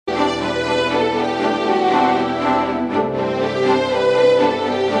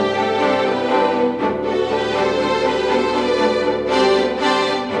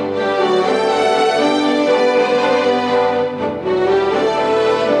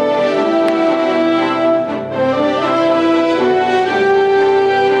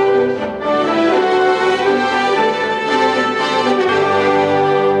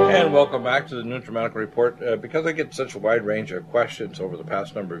NutriMedical report. Because I get such a wide range of questions over the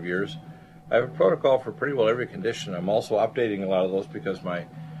past number of years, I have a protocol for pretty well every condition. I'm also updating a lot of those because my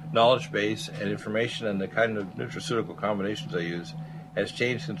knowledge base and information and the kind of nutraceutical combinations I use has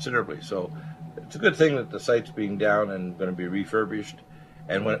changed considerably. So it's a good thing that the site's being down and going to be refurbished.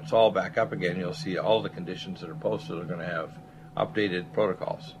 And when it's all back up again, you'll see all the conditions that are posted are going to have updated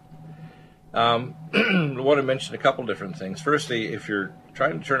protocols. I want to mention a couple different things. Firstly, if you're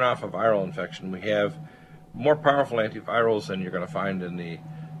trying to turn off a viral infection, we have more powerful antivirals than you're going to find in the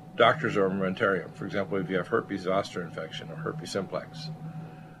doctor's armamentarium. For example, if you have herpes zoster infection or herpes simplex,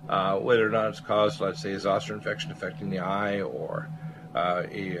 whether or not it's caused, let's say, a zoster infection affecting the eye or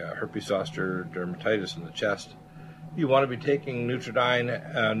a herpes zoster dermatitis in the chest, you want to be taking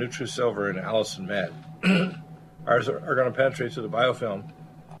Nutridyne, Nutrisilver, and Allicin Med. Ours are going to penetrate through the biofilm,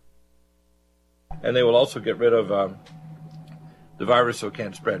 and they will also get rid of the virus so it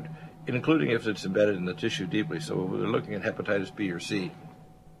can't spread, including if it's embedded in the tissue deeply. So we're looking at hepatitis B or C.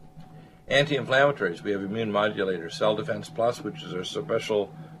 Anti-inflammatories, we have immune modulators, Cell Defense Plus, which is our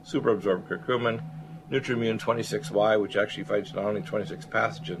special superabsorbed curcumin, NutriMune 26Y, which actually fights not only 26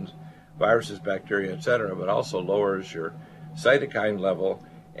 pathogens, viruses, bacteria, etc., but also lowers your cytokine level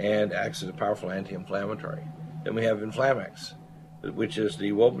and acts as a powerful anti-inflammatory. Then we have Inflamex, which is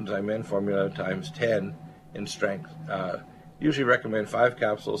the Wobenzyme N formula times 10 in strength. Usually recommend 5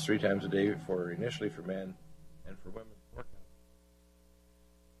 capsules 3 times a day initially for men, and for women 4 capsules.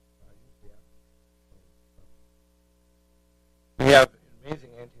 We have amazing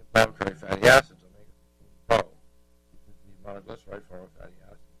anti-inflammatory fatty acids, omega-3 the monoglyceride form of fatty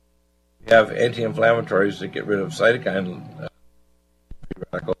acids. We have anti-inflammatories that get rid of cytokine free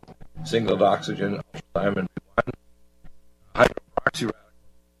radical, single oxygen, ultrathymine B1, hydroperoxy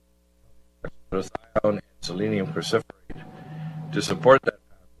radicals, glutathione, and selenium cruciferate to support that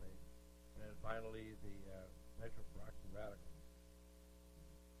pathway. And then finally, the nitroperoxy radicals.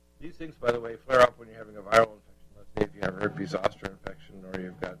 These things, by the way, flare up when you're having a viral infection. Let's say if you have herpes zoster infection, or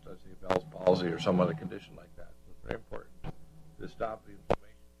you've got, let's say, Bell's palsy or some other condition like that. So it's very important to stop the inflammation.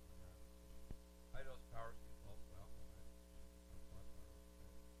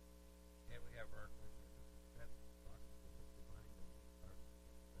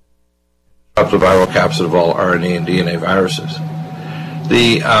 The viral capsid of all RNA and DNA viruses.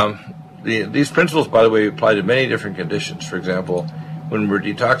 These principles, by the way, apply to many different conditions. For example, when we're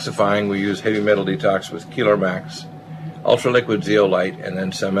detoxifying, we use heavy metal detox with QRMA, ultra-liquid zeolite, and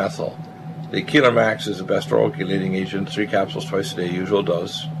then Semethyl. The QRMA is the best oral chelating agent, 3 capsules twice a day, usual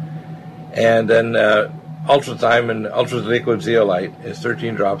dose. And then ultra-liquid zeolite is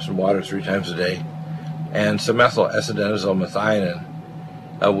 13 drops in water 3 times a day. And Semethyl S-adenosyl methionine,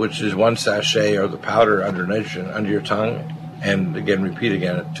 which is 1 sachet or the powder under nitrogen under your tongue, and again repeat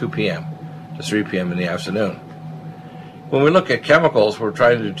again at 2 p.m. to 3 p.m. in the afternoon. When we look at chemicals, we're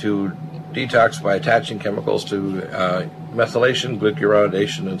trying to detox by attaching chemicals to methylation,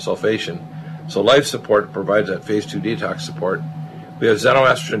 glucuronidation, and sulfation. So Life Support provides that phase 2 detox support. We have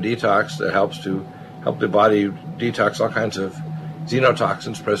xenoestrogen detox that helps the body detox all kinds of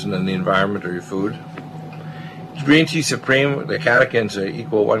xenotoxins present in the environment or your food. Green tea supreme, the catechins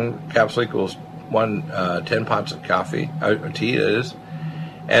equal 1 capsule equals 10 pots of coffee, tea that is,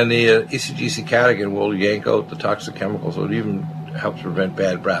 and the ECGC catechin will yank out the toxic chemicals, so it even helps prevent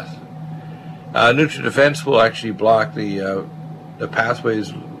bad breath. NutriDefense will actually block the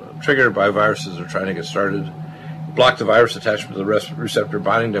pathways triggered by viruses that are trying to get started, block the virus attachment to the receptor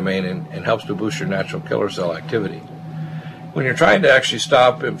binding domain, and helps to boost your natural killer cell activity. When you're trying to actually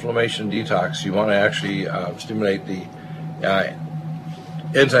stop inflammation detox, you want to actually stimulate the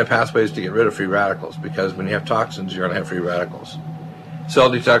enzyme pathways to get rid of free radicals, because when you have toxins, you're going to have free radicals. Cell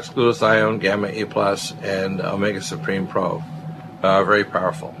detox, glutathione, gamma A+, and omega supreme pro, very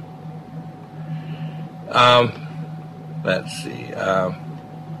powerful. Let's see.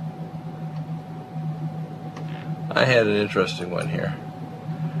 I had an interesting one here.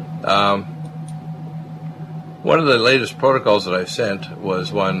 One of the latest protocols that I've sent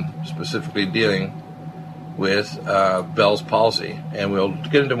was one specifically dealing with Bell's palsy, and we'll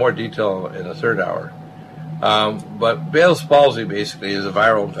get into more detail in the third hour. But Bell's palsy basically is a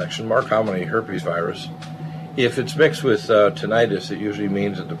viral infection, more commonly herpes virus. If it's mixed with tinnitus, it usually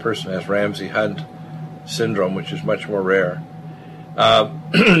means that the person has Ramsay Hunt syndrome, which is much more rare.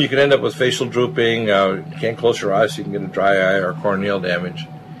 You can end up with facial drooping, you can't close your eyes, so you can get a dry eye or corneal damage.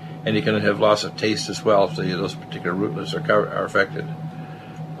 And you can have loss of taste as well if those particular rootlets are affected.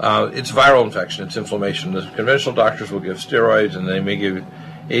 It's a viral infection, it's inflammation. The conventional doctors will give steroids, and they may give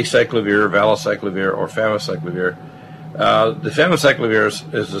acyclovir, valacyclovir, or famiciclovir, The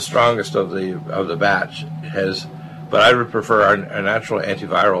famciclovir is the strongest of the batch. But I would prefer our natural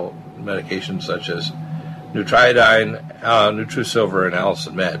antiviral medications such as Nutriodine, Nutrisilver, and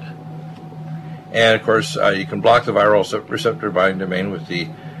Allicin Med. And of course, you can block the viral receptor binding domain with the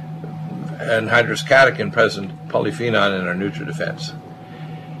anhydrous catechin present polyphenol in our NutriDefense.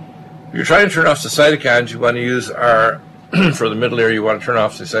 If you're trying to turn off the cytokines, you want to use for the middle ear, you want to turn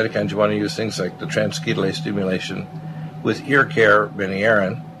off the cytokines, you want to use things like the transcetase stimulation with ear care,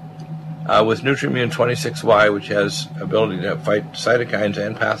 Beniarin, with NutriMune 26Y, which has ability to fight cytokines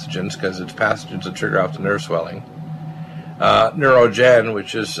and pathogens because it's pathogens that trigger off the nerve swelling. Neurogen,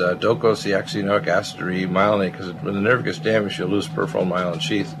 which is docosahexaenoic acid myelinate, because when the nerve gets damaged, you'll lose peripheral myelin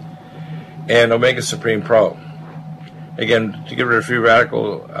sheath. And Omega Supreme Pro. Again, to get rid of free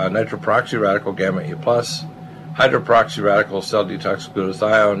radical, nitroperoxy radical gamma E+, hydroperoxy radical cell detox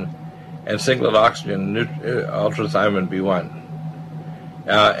glutathione, and singlet oxygen ultrathymine B1.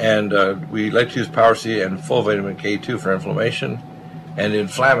 We like to use Power C and full vitamin K2 for inflammation, and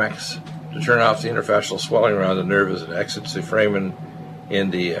Inflamex to turn off the interfacial swelling around the nerve as it exits the foramen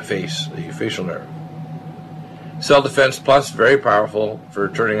in the face, the facial nerve. Cell Defense Plus, very powerful for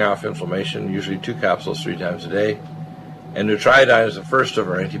turning off inflammation, usually 2 capsules 3 times a day. And Nutriodine is the first of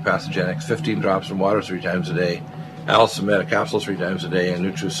our antipathogenics, 15 drops in water 3 times a day. Allicin Med, a capsule 3 times a day. And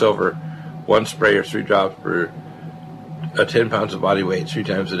Nutrisilver, 1 spray or 3 drops per 10 pounds of body weight 3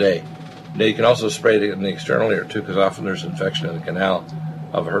 times a day. Now you can also spray it in the external ear too, because often there's infection in the canal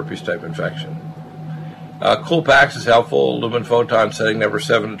of a herpes type infection. Cool Packs is helpful. Lumen Photon setting number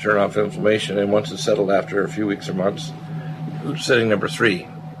 7 to turn off inflammation, and once it's settled after a few weeks or months, setting number 3.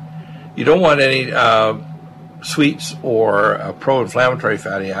 You don't want any sweets or pro-inflammatory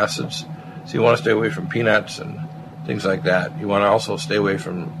fatty acids, so you want to stay away from peanuts and things like that. You want to also stay away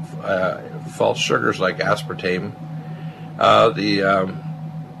from false sugars like aspartame. The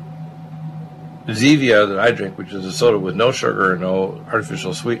Zevia that I drink, which is a soda with no sugar and no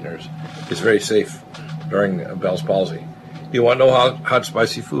artificial sweeteners, is very safe during Bell's palsy. You want no hot,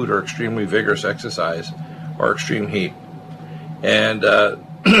 spicy food or extremely vigorous exercise or extreme heat. And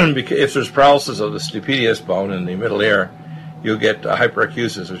if there's paralysis of the stapedius bone in the middle ear, you'll get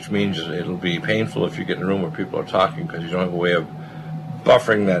hyperacusis, which means it'll be painful if you get in a room where people are talking because you don't have a way of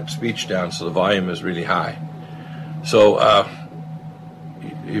buffering that speech down so the volume is really high. So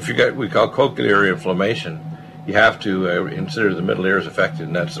if you got, we call cochlear inflammation, you have to consider the middle ear is affected,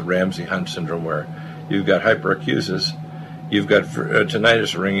 and that's the Ramsay Hunt syndrome, where you've got hyperacusis, you've got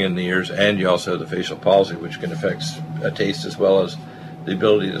tinnitus ringing in the ears, and you also have the facial palsy, which can affect taste as well as the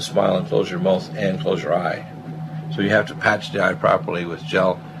ability to smile and close your mouth and close your eye. So you have to patch the eye properly with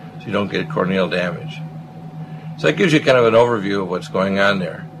gel so you don't get corneal damage. So that gives you kind of an overview of what's going on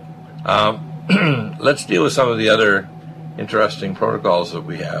there. Let's deal with some of the other interesting protocols that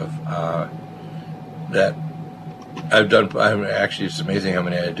we have that I've done. Actually, it's amazing how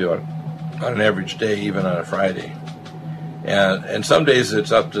many I do on an average day, even on a Friday. And some days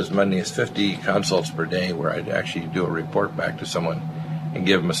it's up to as many as 50 consults per day, where I'd actually do a report back to someone and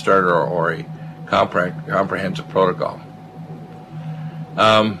give them a starter or a comprehensive protocol.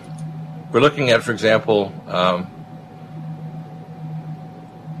 We're looking at, for example,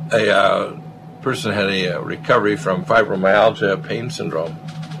 a person had a recovery from fibromyalgia pain syndrome.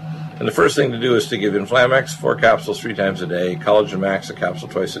 And the first thing to do is to give Inflamex 4 capsules 3 times a day, Collagen Max a capsule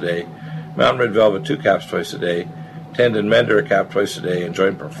twice a day, Mountain Red Velvet 2 caps twice a day, Tendon Mender a cap twice a day, and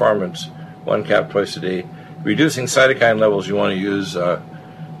Joint Performance 1 cap twice a day. Reducing cytokine levels, you want to use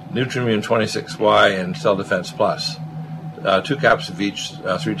NutriMune 26Y and Cell Defense Plus, 2 caps of each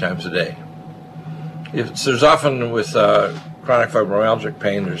 3 times a day. There's often with chronic fibromyalgic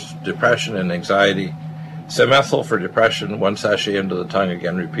pain, there's depression and anxiety. Semethyl for depression, 1 sachet into the tongue,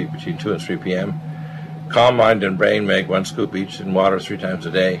 again repeat between 2 and 3 p.m. Calm Mind and Brain Meg, 1 scoop each in water 3 times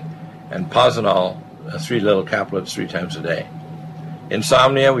a day. And Posinol, 3 little caplets 3 times a day.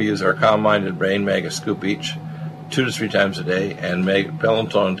 Insomnia, we use our Calm Mind and Brain Meg, a scoop each, 2 to 3 times a day. And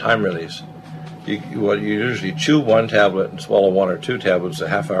Peloton Time Release. You usually chew 1 tablet and swallow 1 or 2 tablets a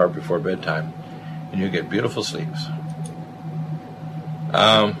half hour before bedtime, and you get beautiful sleeps.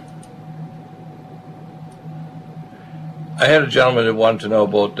 I had a gentleman who wanted to know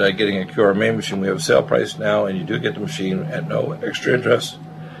about getting a QRMA machine. We have a sale price now, and you do get the machine at no extra interest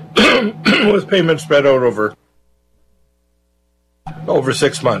with payments spread out over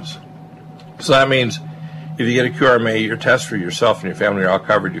 6 months. So that means if you get a QRMA, your tests for yourself and your family are all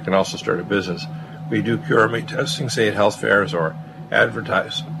covered. You can also start a business. We do QRMA testing, say at health fairs or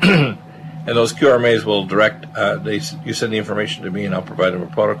advertise. And those QRMAs will direct, you send the information to me and I'll provide them a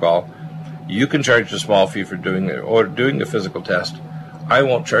protocol. You can charge a small fee for doing the physical test. I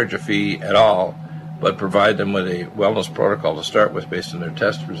won't charge a fee at all, but provide them with a wellness protocol to start with based on their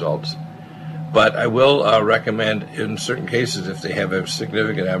test results. But I will recommend in certain cases, if they have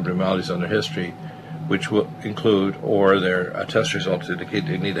significant abnormalities on their history, which will include, or their test results indicate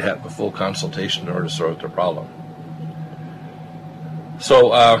they need to have a full consultation in order to sort out their problem. So,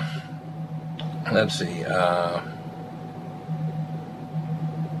 let's see.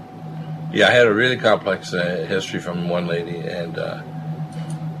 Yeah, I had a really complex history from one lady, and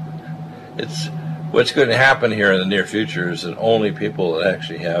what's going to happen here in the near future is that only people that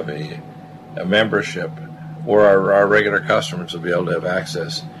actually have a membership or our regular customers will be able to have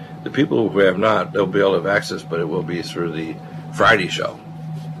access. The people who have not, they'll be able to have access, but it will be through the Friday show,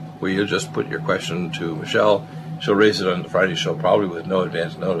 where you'll just put your question to Michelle. She'll raise it on the Friday show, probably with no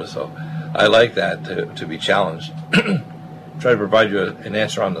advance notice. So I like that to be challenged. Try to provide you an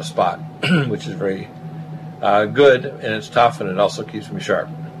answer on the spot, which is very good, and it's tough, and it also keeps me sharp.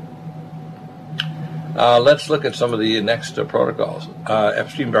 Let's look at some of the next protocols.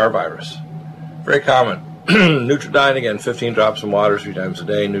 Epstein Barr virus, very common. Nutridyne, again, 15 drops in water 3 times a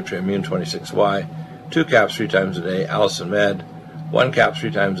day. NutriImmune 26Y, 2 caps 3 times a day. Allison Med, 1 cap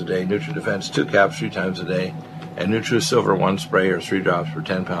 3 times a day. NutriDefense, 2 caps 3 times a day. And NutriSilver 1 spray or 3 drops per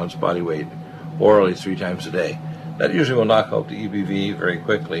 10 pounds body weight, orally 3 times a day. That usually will knock out the EBV very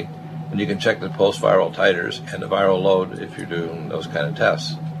quickly, and you can check the post-viral titers and the viral load if you're doing those kind of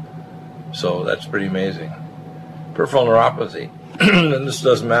tests. So that's pretty amazing. Peripheral neuropathy. And this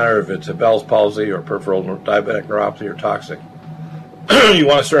doesn't matter if it's a Bell's palsy or peripheral diabetic neuropathy or toxic. You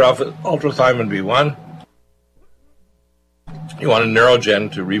want to start off with ultrathiamine B1. You want a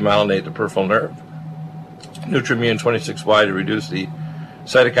neurogen to remyelinate the peripheral nerve. NutriImmune 26Y to reduce the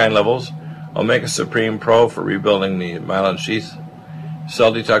cytokine levels. Omega Supreme Pro for rebuilding the myelin sheath.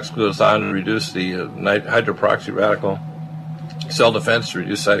 Cell detox glutathione to reduce the hydroperoxy radical. Cell defense to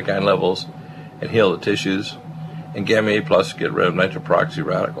reduce cytokine levels and heal the tissues. And Gamma A Plus to get rid of nitroperoxy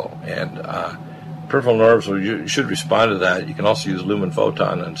radical. And peripheral nerves, you should respond to that. You can also use lumen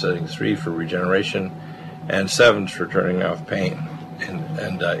photon on setting 3 for regeneration and 7 for turning off pain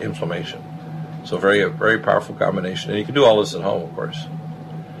and inflammation. So very, very powerful combination. And you can do all this at home, of course.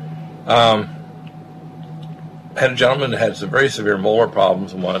 I had a gentleman that had some very severe molar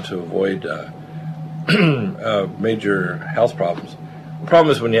problems and wanted to avoid major health problems. The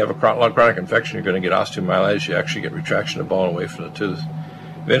problem is when you have a chronic infection, you're going to get osteomyelitis. You actually get retraction of bone away from the tooth.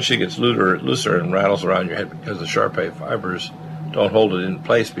 Eventually it gets looser and rattles around your head because the Charpay fibers don't hold it in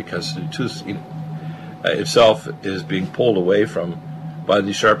place because the tooth itself is being pulled away from by the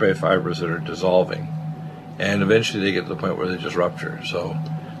Charpay fibers that are dissolving. And eventually they get to the point where they just rupture. So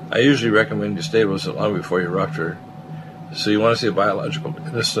I usually recommend you stabilize it long before you rupture. So you want to see a biological,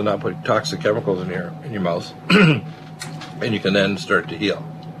 this is to not put toxic chemicals in your mouth. And you can then start to heal.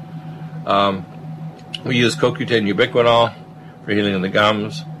 We use CoQ10 ubiquinol for healing in the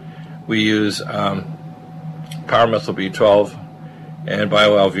gums. We use pyromethyl B12 and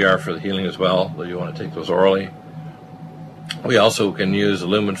BioLVR for the healing as well, though you want to take those orally. We also can use a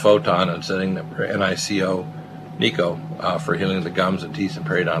lumen photon and setting them for NiCO for healing the gums and teeth and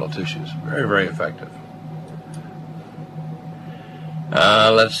periodontal tissues. Very, very effective.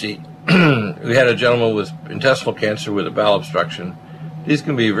 Let's see. We had a gentleman with intestinal cancer with a bowel obstruction. These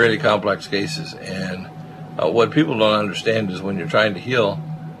can be really complex cases, and what people don't understand is when you're trying to heal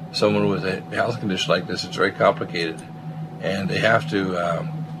someone with a health condition like this, it's very complicated, and they have to,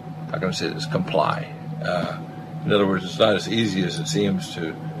 how can I say this, comply. In other words, it's not as easy as it seems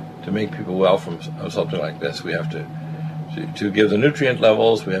to make people well from something like this. We have to give the nutrient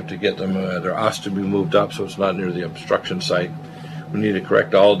levels, we have to get them, their ostomy moved up so it's not near the obstruction site. We need to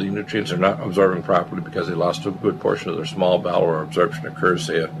correct all the nutrients they're not absorbing properly because they lost a good portion of their small bowel where absorption occurs,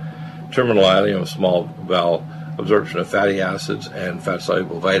 say a terminal ileum, small bowel absorption of fatty acids and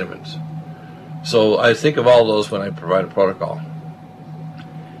fat-soluble vitamins. So I think of all those when I provide a protocol.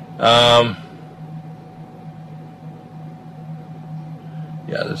 Yeah,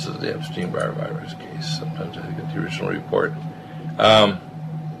 this is the Epstein Barr virus case. Sometimes I get the original report.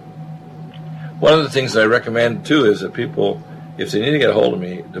 One of the things that I recommend, too, is that people, if they need to get a hold of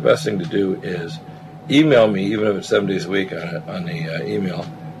me, the best thing to do is email me, even if it's 7 days a week on the email.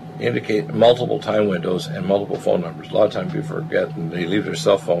 Indicate multiple time windows and multiple phone numbers. A lot of times people forget and they leave their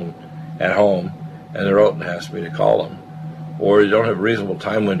cell phone at home and they're out and ask me to call them. Or you don't have a reasonable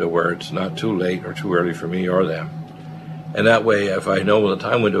time window where it's not too late or too early for me or them. And that way, if I know what the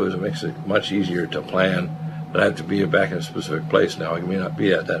time window is, it makes it much easier to plan. But I have to be back in a specific place now. I may not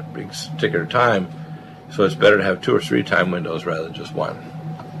be at that particular time. So it's better to have 2 or 3 time windows rather than just one.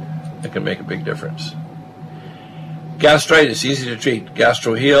 It can make a big difference. Gastritis, easy to treat.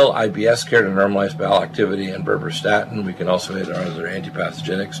 GastroHeal, IBS care to normalize bowel activity, and berberstatin. We can also hit our other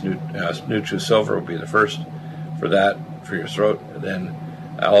antipathogenics. NutriSilver will be the first for that, for your throat, and then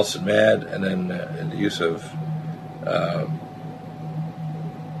Allison Mad, and then the use of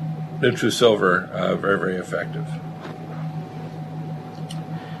NutriSilver, very, very effective.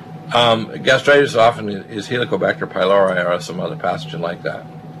 Gastritis often is Helicobacter pylori or some other pathogen like that.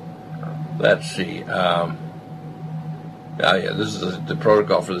 Let's see. This is the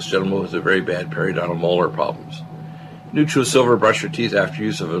protocol for this gentleman with a very bad periodontal molar problems. NutriSilver, brush your teeth after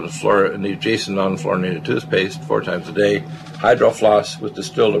use of an adjacent non-fluorinated toothpaste 4 times a day. Hydrofloss with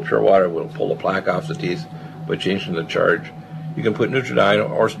distilled or pure water will pull the plaque off the teeth by changing the charge. You can put Nutridyne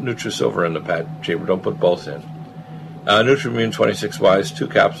or NutriSilver in the pat chamber. Don't put both in. NutriMune 26Ys, 2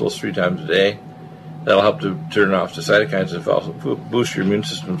 capsules 3 times a day. That'll help to turn off the cytokines and also boost your immune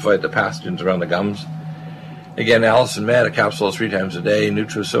system to fight the pathogens around the gums. Again, Allison Med, a capsule 3 times a day.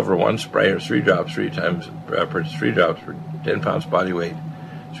 NutriSilver 1 spray or 3 drops 3 times per 3 drops per 10 pounds body weight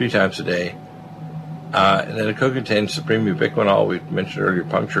 3 times a day. And then it could contain Supreme Ubiquinol, we mentioned earlier,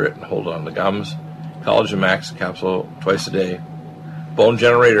 puncture it and hold on the gums. Collagen Max capsule twice a day. Bone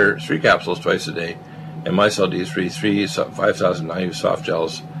Generator 3 capsules twice a day. And Micelle D3 5,000 IU soft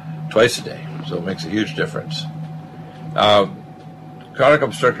gels twice a day. So it makes a huge difference. Chronic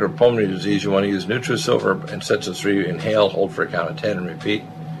obstructive pulmonary disease, you want to use NutriSilver and sets of 3, inhale, hold for a count of 10, and repeat.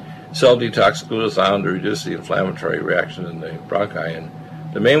 Cell detox glutathione to reduce the inflammatory reaction in the bronchi. And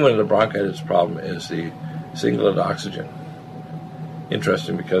the main one of the bronchitis problem is the singlet oxygen.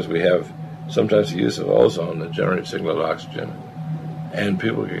 Interesting, because we have sometimes the use of ozone that generates singlet oxygen. And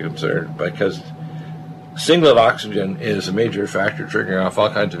people get concerned because singlet oxygen is a major factor triggering off all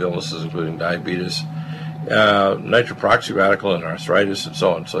kinds of illnesses, including diabetes, nitroproxy radical and arthritis, and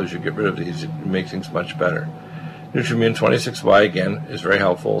so on. So as you get rid of these, it makes things much better. NutriMune 26Y, again, is very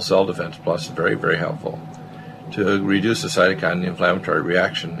helpful. Cell Defense Plus is very, very helpful to reduce the cytokine and the inflammatory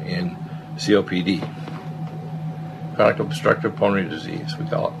reaction in COPD. Chronic obstructive pulmonary disease, we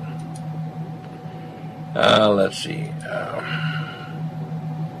call it. Let's see.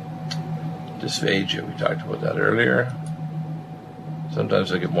 Dysphagia, we talked about that earlier.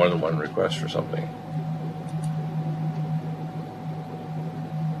 Sometimes I get more than one request for something.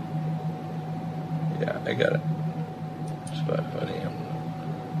 Yeah, I got it. It's about funny.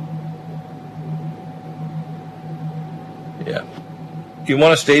 Yeah. You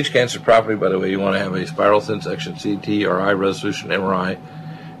want to stage cancer properly, by the way. You want to have a spiral thin section CT or high resolution MRI,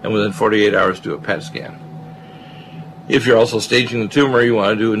 and within 48 hours do a PET scan. If you're also staging the tumor, you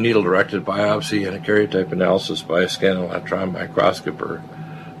want to do a needle-directed biopsy and a karyotype analysis by a scanning electron microscope or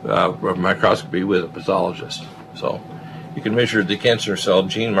microscopy with a pathologist. So you can measure the cancer cell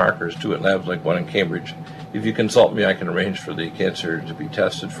gene markers too at labs like one in Cambridge. If you consult me, I can arrange for the cancer to be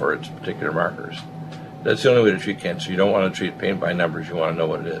tested for its particular markers. That's the only way to treat cancer. You don't want to treat pain by numbers. You want to know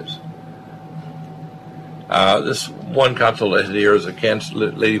what it is. This one consult here is a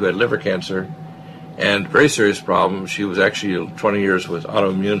lady who had liver cancer and very serious problem. She was actually 20 years with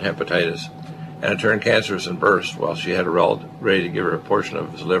autoimmune hepatitis, and it turned cancerous and burst while she had a relative ready to give her a portion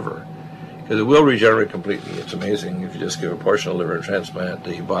of his liver. Because it will regenerate completely. It's amazing. If you just give a portion of liver and transplant,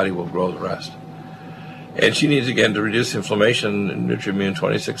 the body will grow the rest. And she needs, again, to reduce inflammation, NutriMune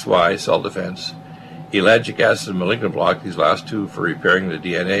 26Y, cell defense, ellagic acid and malignant block, these last two for repairing the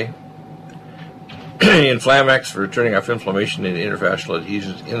DNA, Inflamex for turning off inflammation in interfascial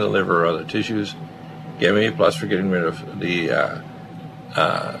adhesions in the liver or other tissues, Gamma A plus for getting rid of the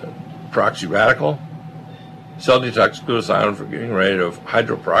proxy radical, cell detox glutathione for getting rid of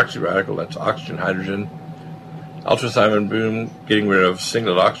hydroperoxy radical, that's oxygen, hydrogen, ultrathymine boom, getting rid of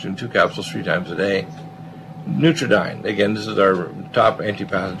singlet oxygen, 2 capsules 3 times a day, Nutridyne, again, this is our top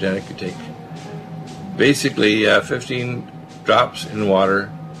antipathogenic. You take basically 15 drops in water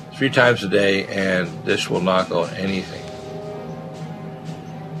 3 times a day, and this will knock out anything.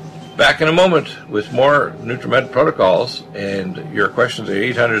 Back in a moment with more NutriMed protocols, and your questions are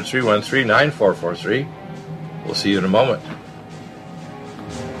 800-313-9443. We'll see you in a moment.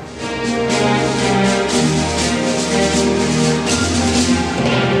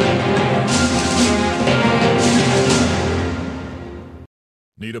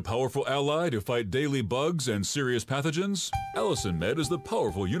 Need a powerful ally to fight daily bugs and serious pathogens? Allison Med is the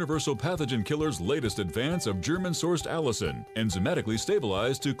powerful universal pathogen killer's latest advance of German-sourced allicin, enzymatically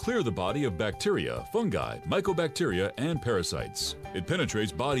stabilized to clear the body of bacteria, fungi, mycobacteria, and parasites. It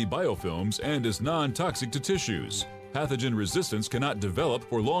penetrates body biofilms and is non-toxic to tissues. Pathogen resistance cannot develop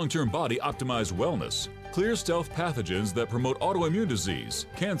for long-term body-optimized wellness. Clear stealth pathogens that promote autoimmune disease,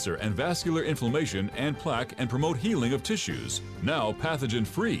 cancer, and vascular inflammation and plaque and promote healing of tissues. Now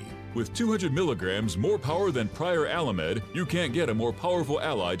pathogen-free. With 200 milligrams more power than prior Alamed, you can't get a more powerful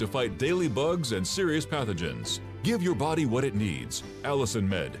ally to fight daily bugs and serious pathogens. Give your body what it needs. Allison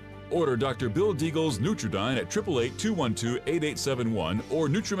Med. Order Dr. Bill Deagle's Nutridyne at 888-212-8871 or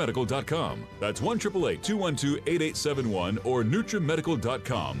NutriMedical.com. That's 1-888-212-8871 or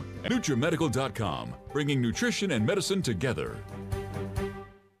NutriMedical.com. NutriMedical.com, bringing nutrition and medicine together.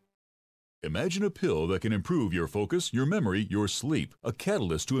 Imagine a pill that can improve your focus, your memory, your sleep, a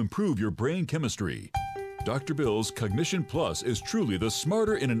catalyst to improve your brain chemistry. Dr. Bill's Cognition Plus is truly the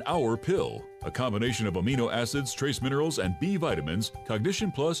smarter in an hour pill. A combination of amino acids, trace minerals, and B vitamins,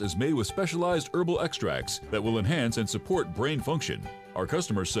 Cognition Plus is made with specialized herbal extracts that will enhance and support brain function. Our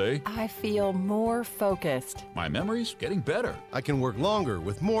customers say, I feel more focused. My memory's getting better. I can work longer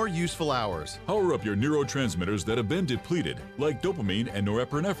with more useful hours. Power up your neurotransmitters that have been depleted, like dopamine and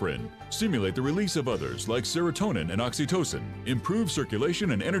norepinephrine. Stimulate the release of others, like serotonin and oxytocin. Improve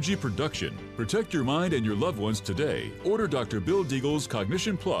circulation and energy production. Protect your mind and your loved ones today. Order Dr. Bill Deagle's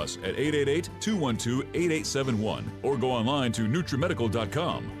Cognition Plus at 888-212-8871 or go online to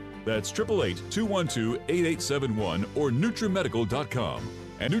NutriMedical.com. That's 888-212-8871 or NutriMedical.com.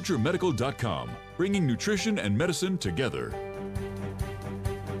 And NutriMedical.com, bringing nutrition and medicine together.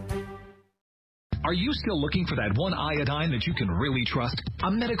 Are you still looking for that one iodine that you can really trust? A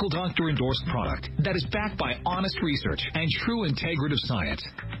medical doctor endorsed product that is backed by honest research and true integrative science?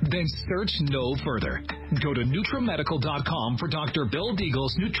 Then search no further. Go to NutriMedical.com for Dr. Bill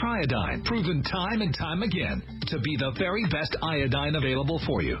Deagle's Nutriodine, proven time and time again to be the very best iodine available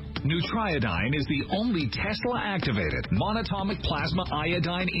for you. Nutriodine is the only Tesla-activated monatomic plasma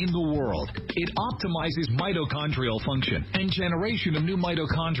iodine in the world. It optimizes mitochondrial function and generation of new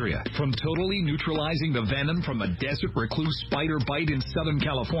mitochondria, from totally neutralizing the venom from a desert recluse spider bite in Southern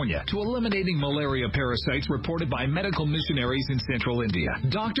California to eliminating malaria parasites reported by medical missionaries in Central India.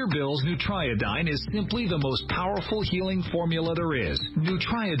 Dr. Bill's Nutriodine is simply the most powerful healing formula there is.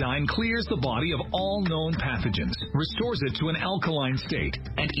 Nutriodine clears the body of all known pathogens, restores it to an alkaline state,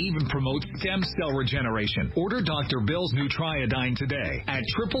 and even promotes stem cell regeneration. Order Dr. Bill's Nutriodine today at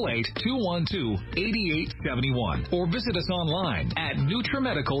 888-212-8871 or visit us online at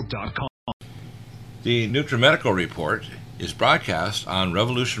NutriMedical.com. The NutriMedical Report is broadcast on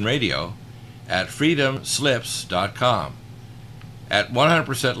Revolution Radio at freedomslips.com. At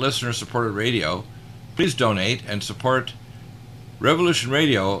 100% listener-supported radio, please donate and support Revolution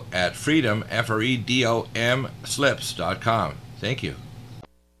Radio at freedom, FREDOM, slips.com. Thank you.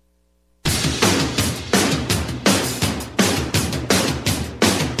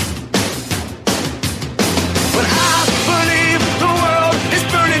 But I believe the world is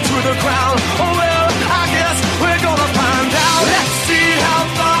burning to the ground. Oh well, I guess we're gonna find out. Let's see how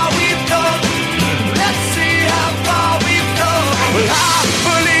far we've come. Let's see how far we've come. Well, I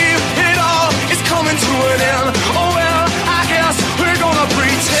believe it all is coming to an end. Oh well, I guess we're gonna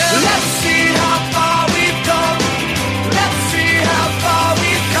pretend. Let's see how far we've come. Let's see how far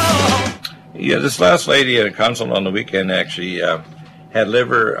we've come. Yeah, this last lady at a consult on the weekend actually had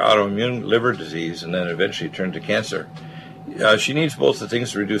autoimmune liver disease, and then eventually turned to cancer. She needs both the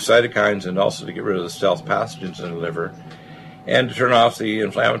things to reduce cytokines and also to get rid of the stealth pathogens in the liver, and to turn off the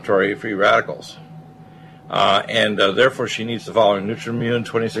inflammatory free radicals. Therefore she needs the following: Nutrimune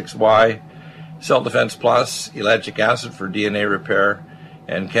 26Y, Cell Defense Plus, ellagic acid for DNA repair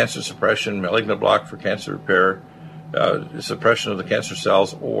and cancer suppression, malignant block for cancer repair, suppression of the cancer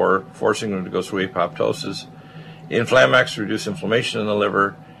cells or forcing them to go through apoptosis, Inflamax to reduce inflammation in the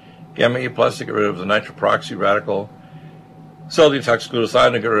liver, Gamma E Plus to get rid of the nitroperoxy radical, Cell Detox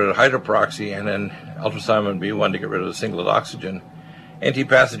Glutathione to get rid of hydroperoxy, and then Ultrasimon B1 to get rid of the singlet oxygen.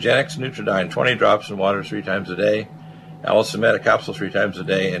 Antipathogenics, Nutridyne 20 drops in water 3 times a day, Allison Med a capsule 3 times a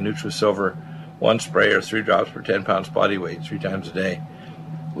day, and NutriSilver 1 spray or 3 drops per 10 pounds body weight 3 times a day.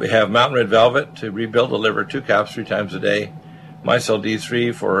 We have Mountain Red Velvet to rebuild the liver 2 caps 3 times a day, Micelle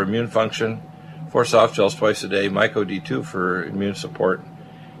D3 for immune function, 4 soft gels twice a day, Myco D2 for immune support,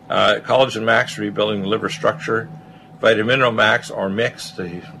 Collagen Max for rebuilding the liver structure, Vitamineral Max or Mix,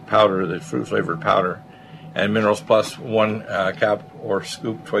 the powder, the fruit-flavored powder, and Minerals Plus 1 cap or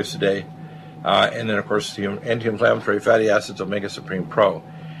scoop twice a day, and then, of course, the anti-inflammatory fatty acids Omega Supreme Pro.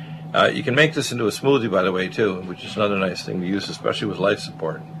 You can make this into a smoothie, by the way, too, which is another nice thing to use, especially with life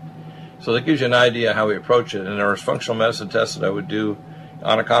support. So that gives you an idea how we approach it. And there are functional medicine tests that I would do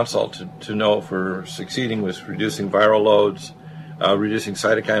on a consult to know if we're succeeding with reducing viral loads, reducing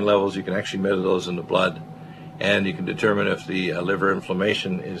cytokine levels. You can actually measure those in the blood. and you can determine if the liver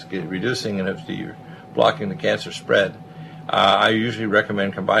inflammation is reducing and if you're blocking the cancer spread. I usually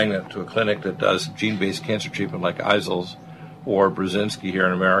recommend combining it to a clinic that does gene-based cancer treatment like Eisel's or Brzezinski here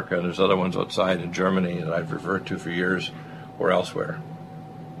in America, and there's other ones outside in Germany that I've referred to for years or elsewhere.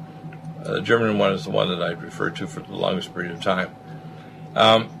 The German one is the one that I've referred to for the longest period of time.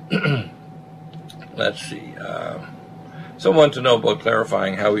 Let's see. Someone to know about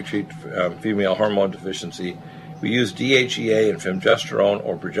clarifying how we treat female hormone deficiency. We use DHEA and Femgesterone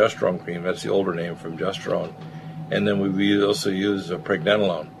or progesterone cream. That's the older name, Femgesterone. And then we also use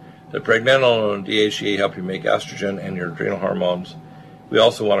pregnenolone. The pregnenolone and DHEA help you make estrogen and your adrenal hormones. We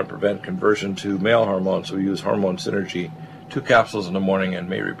also want to prevent conversion to male hormones, so we use Hormone Synergy, 2 capsules in the morning, and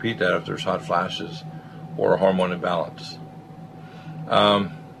may repeat that if there's hot flashes or a hormone imbalance.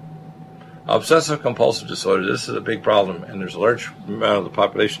 Obsessive compulsive disorder, this is a big problem, and there's a large amount of the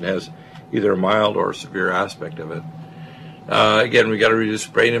population has either a mild or a severe aspect of it. Again, we got to reduce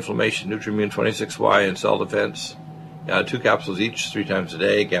brain inflammation, NutriMune 26Y, and cell defense. 2 capsules each, 3 times a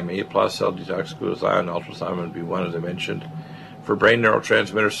day. Gamma E+, cell detox, glutathione, ultrathymine B1, as I mentioned. For brain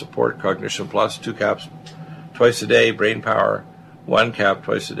neurotransmitter support, Cognition Plus, 2 caps twice a day. Brain Power, 1 cap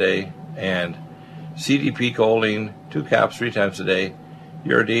twice a day. And CDP choline, 2 caps 3 times a day.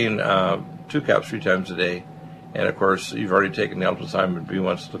 Uridine, 2 caps 3 times a day. And of course, you've already taken the ultrathymine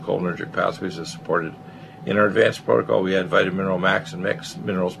B1, so the cholinergic pathways is supported. In our advanced protocol, we had Vitamin Mineral Max and Mix,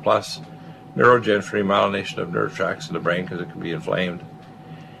 Minerals Plus, Neurogen for remyelination of nerve tracts in the brain because it can be inflamed,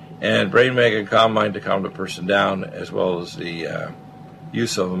 and Brain Mega and Calm Mind to calm the person down, as well as the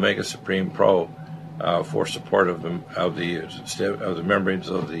use of Omega Supreme Pro for support of the membranes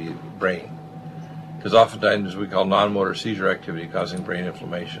of the brain, because oftentimes we call non-motor seizure activity causing brain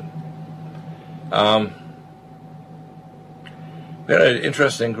inflammation. We had an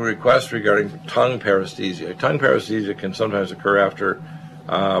interesting request regarding tongue paresthesia. Tongue paresthesia can sometimes occur after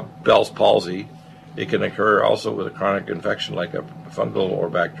Bell's palsy. It can occur also with a chronic infection like a fungal or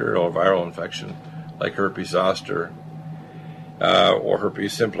bacterial or viral infection like herpes zoster or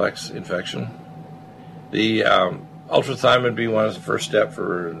herpes simplex infection. The ultrathymine B1 is the first step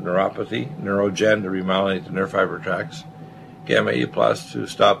for neuropathy, Neurogen to remyelinate the nerve fiber tracts, Gamma E Plus to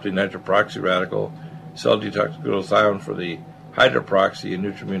stop the nitroproxy radical, cell detox glutathione for the hydroproxy, and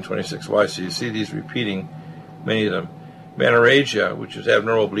NutriMune 26Y. So you see these repeating, many of them. Menorrhagia, which is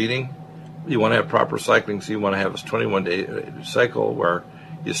abnormal bleeding. You want to have proper cycling, so you want to have this 21-day cycle where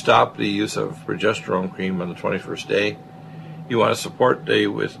you stop the use of progesterone cream on the 21st day. You want to support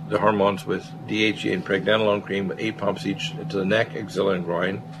the hormones with DHEA and pregnenolone cream with 8 pumps each to the neck, axilla, and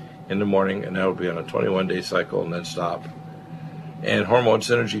groin in the morning, and that will be on a 21-day cycle, and then stop. And Hormone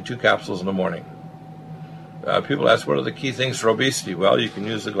Synergy, 2 capsules in the morning. People ask, what are the key things for obesity? Well, you can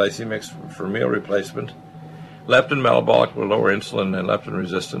use the glycemics for meal replacement. Leptin metabolic will lower insulin and leptin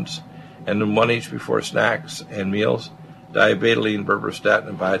resistance, and then 1 each before snacks and meals. Diabetoline, berberstatin,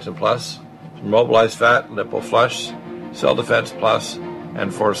 and biotin plus. Mobilized fat, lipoflush, cell defense plus,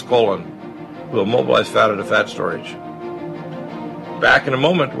 and forskolin will mobilize fat into fat storage. Back in a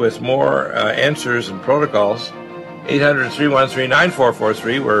moment with more answers and protocols.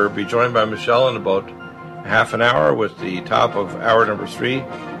 800-313-9443. We'll be joined by Michelle in about half an hour with the top of hour number 3.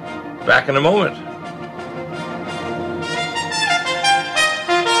 Back in a moment.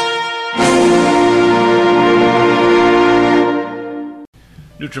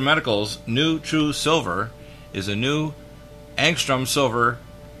 NutriMedical's new True Silver is a new angstrom silver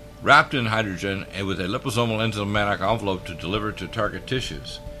wrapped in hydrogen and with a liposomal enzymatic envelope to deliver to target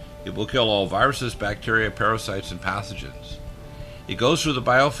tissues. It will kill all viruses, bacteria, parasites, and pathogens. It goes through the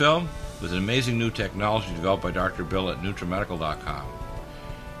biofilm with an amazing new technology developed by Dr. Bill at NutriMedical.com.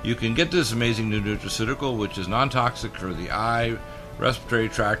 You can get this amazing new nutraceutical, which is non-toxic for the eye, respiratory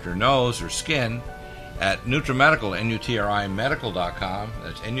tract, or nose, or skin, at NutriMedical, NutriMedical.com.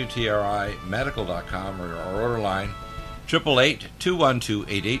 That's NutriMedical.com, or our order line,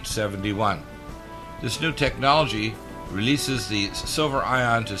 888-212-8871. This new technology releases the silver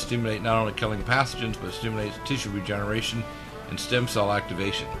ion to stimulate not only killing pathogens, but stimulates tissue regeneration and stem cell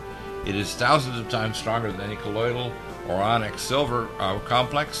activation. It is thousands of times stronger than any colloidal or onyx silver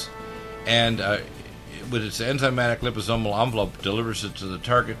complex, and with its enzymatic liposomal envelope, delivers it to the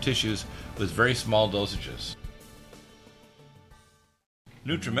target tissues with very small dosages.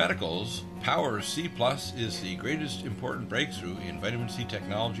 NutriMedical's Power C Plus is the greatest important breakthrough in vitamin C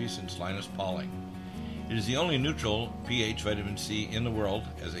technology since Linus Pauling. It is the only neutral pH vitamin C in the world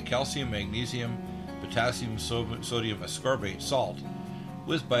as a calcium, magnesium, potassium, sodium ascorbate salt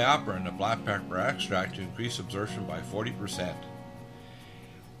with bioperin, a black pepper extract, to increase absorption by 40%.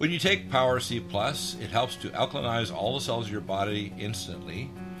 When you take Power C Plus, it helps to alkalinize all the cells of your body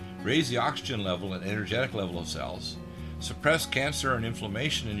instantly, raise the oxygen level and energetic level of cells, suppress cancer and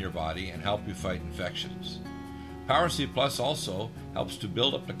inflammation in your body, and help you fight infections. Power C Plus also helps to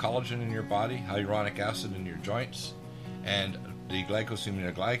build up the collagen in your body, hyaluronic acid in your joints, and the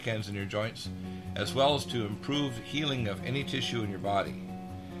glycosaminoglycans in your joints, as well as to improve healing of any tissue in your body.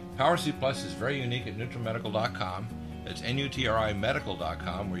 Power C Plus is very unique at NutriMedical.com. It's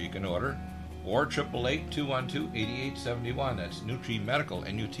NutriMedical.com where you can order, or 888-212-8871. That's NutriMedical,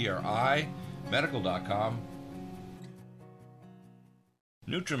 N-U-T-R-I, medical.com.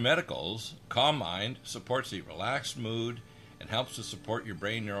 NutriMedical's Calm Mind supports a relaxed mood and helps to support your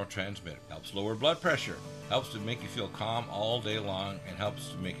brain neurotransmitter. Helps lower blood pressure, helps to make you feel calm all day long, and helps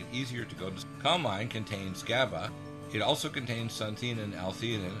to make it easier to go to sleep. Calm Mind contains GABA. It also contains xanthine and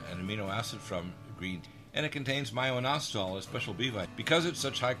L-theanine, an amino acid from green tea. And it contains myo-inositol, a special B vitamin. Because it's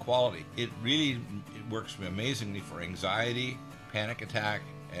such high quality, it works amazingly for anxiety, panic attack,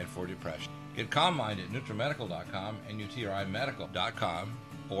 and for depression. Get Calm Mind at NutriMedical.com, NutriMedical.com,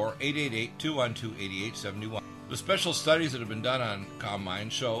 or 888-212-8871. The special studies that have been done on Calm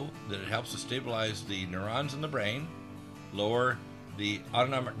Mind show that it helps to stabilize the neurons in the brain, lower the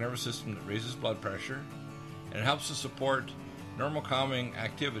autonomic nervous system that raises blood pressure, and it helps to support normal calming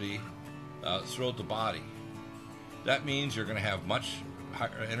activity throughout the body. That means you're going to have much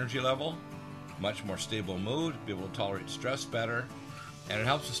higher energy level, much more stable mood, be able to tolerate stress better, and it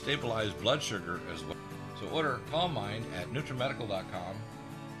helps to stabilize blood sugar as well. So order Calm Mind at NutriMedical.com.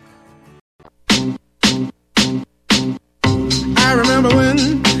 I remember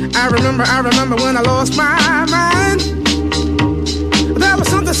when I lost my mind. There was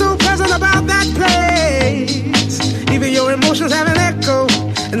something so pleasant about that place. Even your emotions have an echo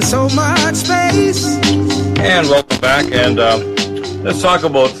in so much space. And welcome back, and let's talk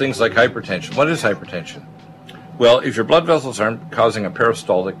about things like hypertension. What is hypertension? Well, if your blood vessels aren't causing a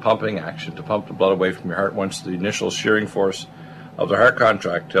peristaltic pumping action to pump the blood away from your heart once the initial shearing force of the heart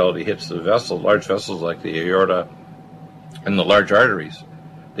contractility hits the vessels, large vessels like the aorta and the large arteries,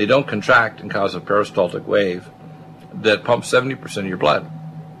 they don't contract and cause a peristaltic wave that pumps 70% of your blood.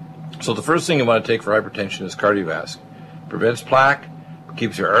 So the first thing you want to take for hypertension is Cardiovasc. Prevents plaque,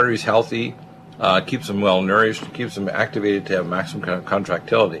 keeps your arteries healthy, keeps them well nourished, keeps them activated to have maximum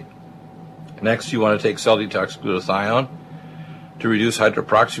contractility. Next, you want to take cell detox glutathione to reduce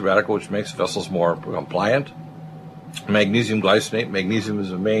hydroperoxy radical, which makes vessels more compliant. Magnesium glycinate. Magnesium is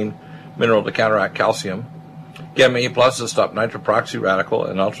the main mineral to counteract calcium. Gamma A plus to stop nitroperoxy radical,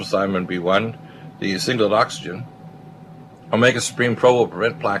 and ultrathymine B1, the singlet oxygen. Omega Supreme Pro will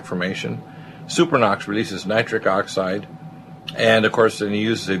prevent plaque formation. Supernox releases nitric oxide. And, of course, then you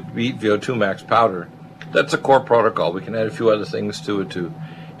use the Beat VO2 Max powder. That's a core protocol. We can add a few other things to it to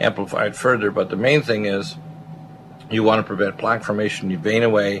amplify it further, but the main thing is you want to prevent plaque formation. You vein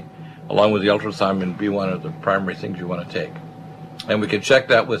away, along with the ultrathymine B1 are the primary things you want to take. And we can check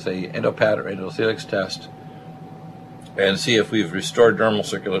that with a endopad or endothelix test and see if we've restored normal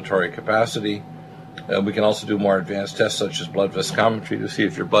circulatory capacity. We can also do more advanced tests such as blood viscometry to see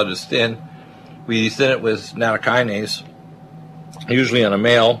if your blood is thin. We thin it with nattokinase, usually on a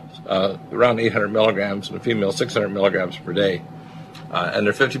male, around 800 milligrams, and a female 600 milligrams per day. And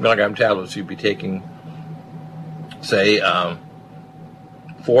they're 50 milligram tablets. You'd be taking, say,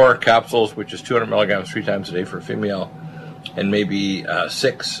 4 capsules, which is 200 milligrams 3 times a day for a female, and maybe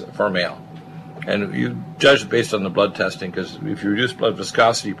 6 for a male. And you judge it based on the blood testing, because if you reduce blood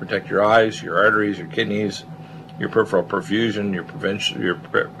viscosity, you protect your eyes, your arteries, your kidneys, your peripheral perfusion, your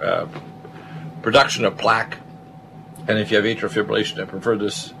production of plaque. And if you have atrial fibrillation, I prefer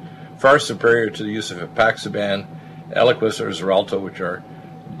this far superior to the use of Epaxaban, Eliquis, or Xarelto, which are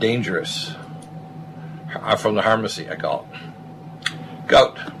dangerous. From the pharmacy, I call it.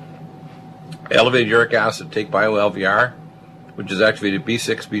 Gout. Elevated uric acid, take BioLVR, which is activated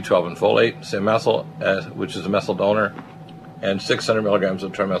B6, B12, and folate. Samethyl, which is a methyl donor, and 600 milligrams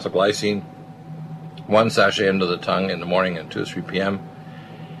of trimethylglycine. 1 sachet under the tongue in the morning and 2 or 3 p.m.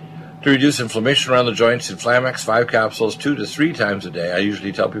 To reduce inflammation around the joints, Inflamex, 5 capsules, 2 to 3 times a day. I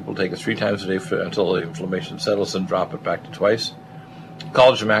usually tell people to take it 3 times a day until the inflammation settles, and drop it back to twice.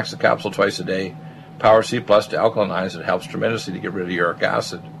 Collagen Max, a capsule twice a day. Power C Plus to alkalinize. It helps tremendously to get rid of uric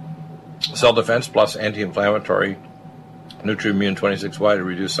acid. Cell Defense Plus, anti-inflammatory. NutriImmune 26Y to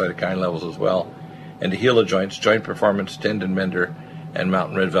reduce cytokine levels as well. And to heal the joints, Joint Performance, Tendon Mender, and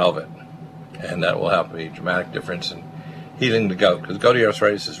Mountain Red Velvet. And that will have a dramatic difference in healing the gout, because gouty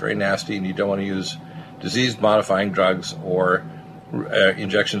arthritis is very nasty, and you don't want to use disease-modifying drugs or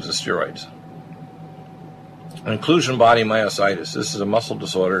injections of steroids. inclusion body myositis. This is a muscle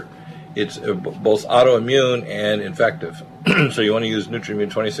disorder. It's both autoimmune and infective. So you want to use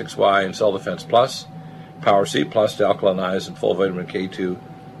NutriMune 26Y and Cell Defense Plus, Power C Plus to alkalinize, and full vitamin K2.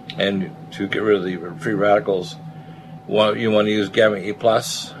 And to get rid of the free radicals, you want to use Gamma E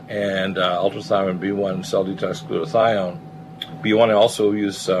Plus and ultrathymine B1 cell detox glutathione. But you want to also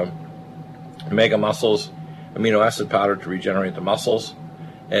use Mega Muscles amino acid powder to regenerate the muscles,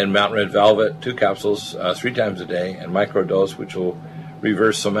 and Mountain Red Velvet, 2 capsules 3 times a day, and microdose, which will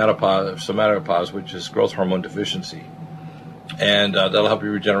reverse somatopause, which is growth hormone deficiency. And that'll help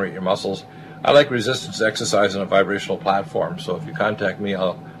you regenerate your muscles. I like resistance exercise on a vibrational platform, so if you contact me,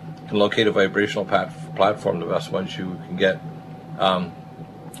 I can locate a vibrational platform, the best ones you can get, and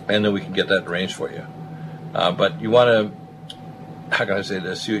then we can get that arranged for you. But you want to, how can I say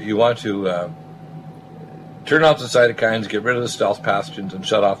this, you want to turn off the cytokines, get rid of the stealth pathogens, and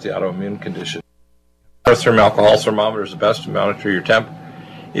shut off the autoimmune condition. Therm alcohol thermometer is the best to monitor your temp.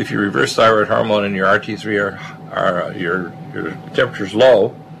 If you reverse thyroid hormone and your RT3 your temperature's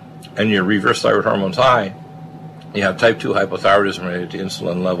low and your reverse thyroid hormone's high, you have type 2 hypothyroidism related to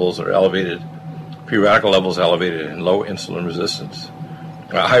insulin levels that are elevated, free radical levels elevated, and low insulin resistance,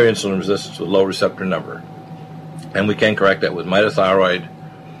 higher insulin resistance with low receptor number. And we can correct that with mitothyroid.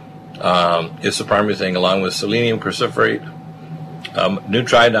 It's the primary thing, along with selenium cruciferate,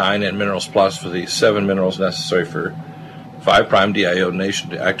 Nutridine, and Minerals Plus for the 7 minerals necessary for 5' deiodination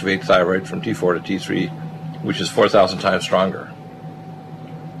to activate thyroid from T4 to T3, which is 4,000 times stronger.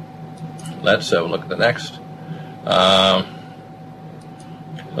 Let's have a look at the next.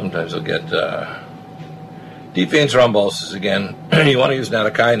 Sometimes I'll get deep veins thrombosis again. You want to use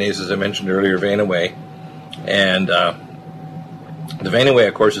nattokinase, as I mentioned earlier, vein away. And the vein away,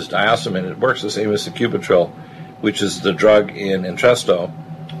 of course, is diosmin. It works the same as the Cubitril, which is the drug in Entresto.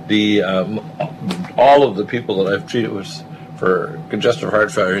 All of the people that I've treated with for congestive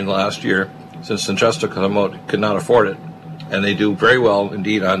heart failure in the last year, since Entresto came out, could not afford it, and they do very well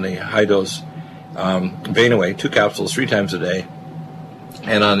indeed on the high dose vein away, 2 capsules 3 times a day,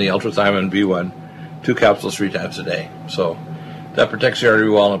 and on the ultrathymine B1, 2 capsules 3 times a day. So that protects the artery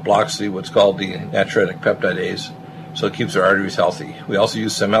wall and it blocks what's called the natriuretic peptidase, so it keeps our arteries healthy. We also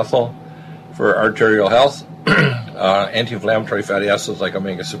use Semethyl for arterial health, anti-inflammatory fatty acids like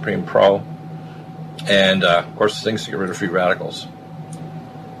Omega Supreme Pro, and of course things to get rid of free radicals.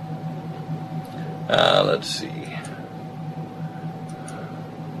 Let's see.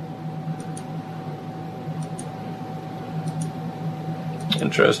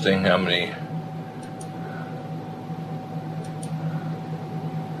 Interesting how many.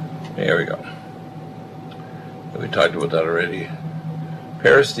 Here we go. We talked about that already.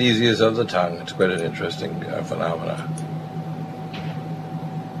 Paresthesias of the tongue. It's quite an interesting phenomena.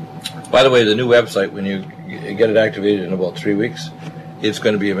 By the way, the new website, when you get it activated in about 3 weeks, it's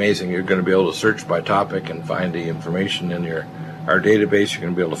going to be amazing. You're going to be able to search by topic and find the information in our database. You're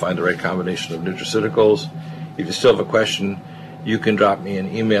going to be able to find the right combination of nutraceuticals. If you still have a question, you can drop me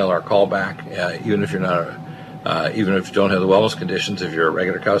an email or call back, even if you're not even if you don't have the wellness conditions. If you're a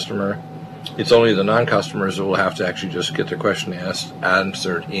regular customer, it's only the non-customers that will have to actually just get their question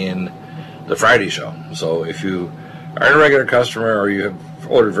answered in the Friday show. So if you are a regular customer or you have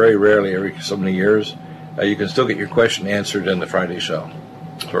ordered very rarely every so many years, you can still get your question answered in the Friday show.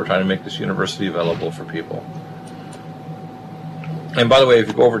 So we're trying to make this university available for people. And by the way, if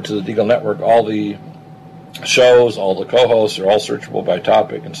you go over to the Deagle Network, all the shows, all the co-hosts are all searchable by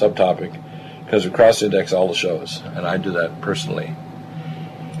topic and subtopic, because we cross-index all the shows, and I do that personally.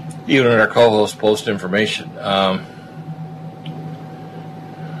 Even when our co-hosts post information. Let's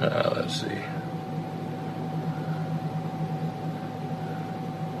see.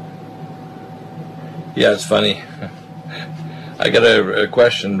 Yeah, it's funny. I got a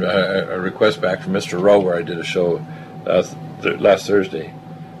request back from Mr. Rowe where I did a show last Thursday,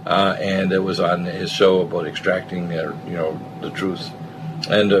 and it was on his show about extracting, the truth.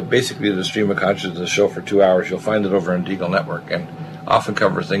 And basically, the stream of consciousness show for 2 hours. You'll find it over on Deagle Network, and often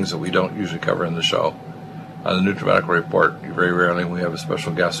cover things that we don't usually cover in the show. On the NutriMedical Report, very rarely we have a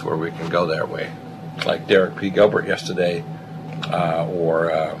special guest where we can go that way, like Derek P. Gilbert yesterday,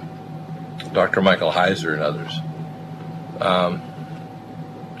 or Dr. Michael Heiser and others.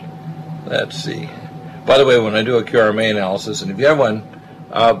 Let's see. By the way, when I do a QRMA analysis, and if you have one,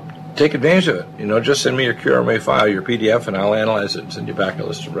 take advantage of it. Just send me your QRMA file, your PDF, and I'll analyze it and send you back a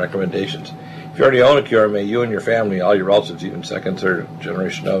list of recommendations. If you already own a QRMA, you and your family, all your relatives, even second, third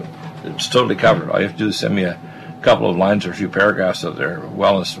generation out, it's totally covered. All you have to do is send me a couple of lines or a few paragraphs of their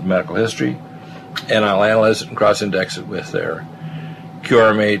wellness and medical history, and I'll analyze it and cross-index it with their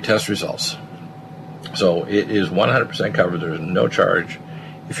QRMA test results. So it is 100% covered. There's no charge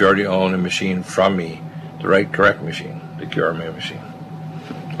if you already own a machine from me, the correct machine, the QRMA machine.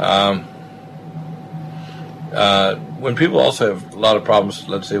 When people also have a lot of problems,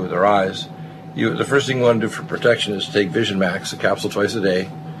 let's say with their eyes, the first thing you want to do for protection is take Vision Max, a capsule twice a day,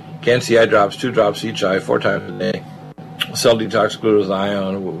 Can-C eye drops, 2 drops each eye, 4 times a day, cell detox,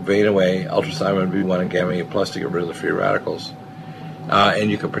 glutathione, vein away, ultrasound B1 and gamma A plus to get rid of the free radicals.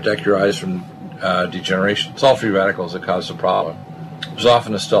 And you can protect your eyes from degeneration. It's all free radicals that cause the problem. There's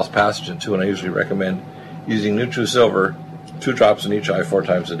often a stealth pathogen too, and I usually recommend using NutriSilver, 2 drops in each eye 4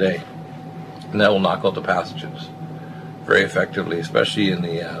 times a day. And that will knock out the pathogens very effectively, especially in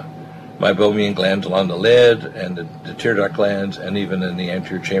the meibomian glands along the lid and the tear duct glands, and even in the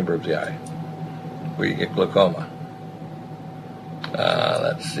anterior chamber of the eye, where you get glaucoma.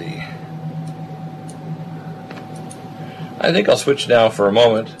 Let's see. I think I'll switch now for a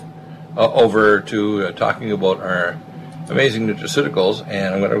moment over to talking about our amazing nutraceuticals,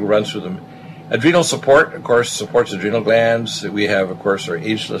 and I'm going to run through them. Adrenal support, of course, supports adrenal glands. We have, of course, our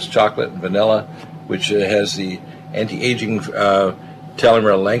AgeLess chocolate and vanilla, which has the anti-aging,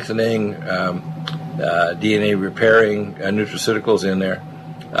 telomere lengthening, DNA repairing nutraceuticals in there.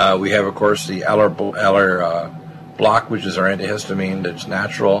 We have, of course, the Aller block, which is our antihistamine that's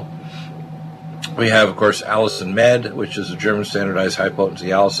natural. We have, of course, Allicin Med, which is a German standardized high-potency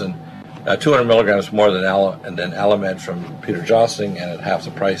allicin, 200 milligrams more than Alamed from Peter Jostling, and at half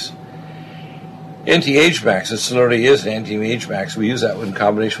the price. Anti-Age Max, this literally is an anti-Age Max. We use that in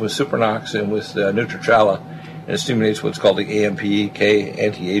combination with Supernox and with Nutritrala, and it stimulates what's called the AMPK,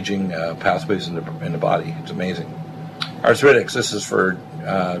 anti-aging pathways in the body. It's amazing. Arthritics, this is for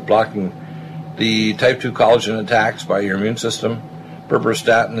blocking the type 2 collagen attacks by your immune system.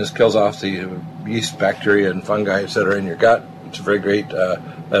 Berberstatin, this kills off the yeast, bacteria, and fungi, etc. in your gut. It's very great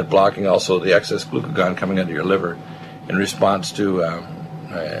at blocking also the excess glucagon coming out of your liver in response to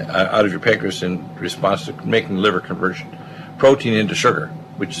out of your pancreas in response to making the liver convert protein into sugar,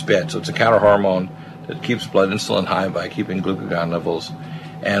 which is bad. So it's a counter hormone that keeps blood insulin high by keeping glucagon levels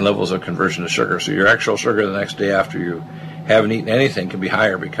and levels of conversion to sugar. So your actual sugar the next day after you haven't eaten anything can be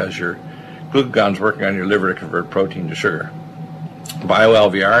higher because your glucagon's working on your liver to convert protein to sugar.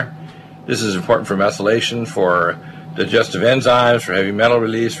 BioLVR, this is important for methylation, for digestive enzymes, for heavy metal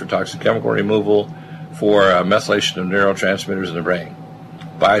release, for toxic chemical removal, for methylation of neurotransmitters in the brain.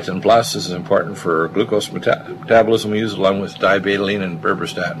 Biotin Plus, this is important for glucose metabolism. We use it along with dibetaline and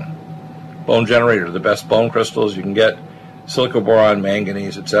berberstatin. Bone generator, the best bone crystals you can get, silica boron,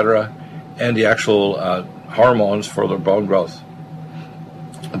 manganese, etc., and the actual hormones for the bone growth.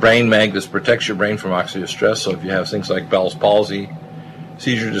 Brain Mag, this protects your brain from oxidative stress, so if you have things like Bell's palsy,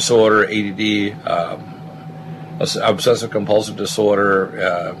 seizure disorder, ADD, obsessive compulsive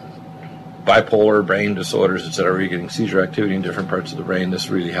disorder, bipolar brain disorders, etc., where you're getting seizure activity in different parts of the brain, this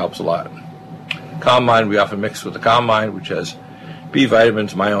really helps a lot. Calm Mind, we often mix with the Calm Mind, which has B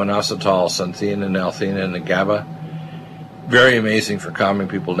vitamins, myo-inositol, xanthine, L-theanine, and GABA. Very amazing for calming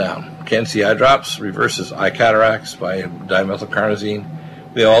people down. Can-C eye drops reverses eye cataracts by dimethylcarnosine.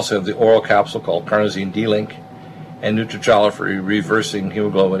 We also have the oral capsule called Carnosine D-Link, and Nutritrala for reversing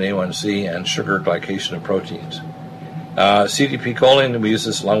hemoglobin A1C and sugar glycation of proteins. CDP choline, we use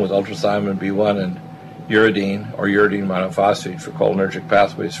this along with ultrathymine B1 and uridine or uridine monophosphate for cholinergic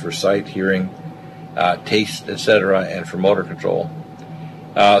pathways for sight, hearing, taste, etc., and for motor control.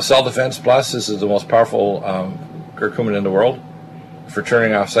 Cell Defense Plus, this is the most powerful curcumin in the world for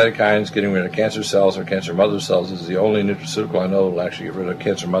turning off cytokines, getting rid of cancer cells or cancer mother cells. This is the only nutraceutical I know that will actually get rid of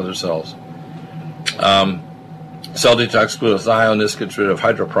cancer mother cells. Cell Detox Glutathione, this gets rid of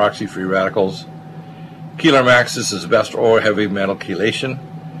hydroperoxy free radicals. Keeler Max, this is the best oral heavy metal chelation.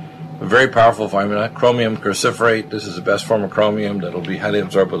 A very powerful vitamin. Chromium cruciferate, this is the best form of chromium that will be highly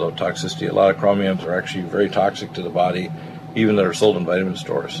absorbed without toxicity. A lot of chromiums are actually very toxic to the body, even that are sold in vitamin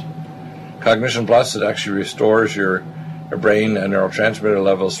stores. Cognition Plus, it actually restores your brain and neurotransmitter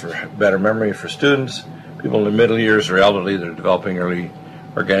levels for better memory for students, people in the middle years or elderly that are developing early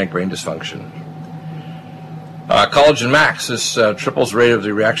organic brain dysfunction. Collagen Max, this triples the rate of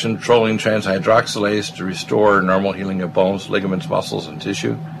the reaction proline transhydroxylase to restore normal healing of bones, ligaments, muscles, and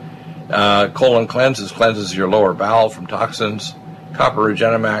tissue. Colon cleanses your lower bowel from toxins. Copper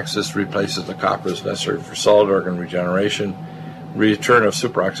Regenamax, this replaces the copper that's necessary for solid organ regeneration, return of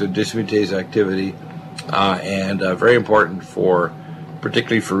superoxide dismutase activity, and very important for,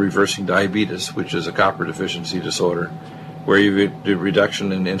 particularly for reversing diabetes, which is a copper deficiency disorder, where you get the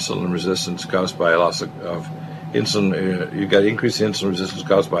reduction in insulin resistance caused by a loss of insulin. You got increased insulin resistance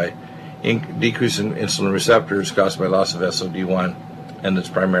caused by decrease in insulin receptors caused by loss of SOD1, and it's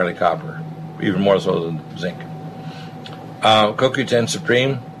primarily copper. even more so than zinc. CoQ10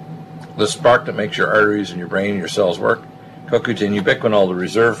 Supreme, the spark that makes your arteries and your brain and your cells work. CoQ10 Ubiquinol, the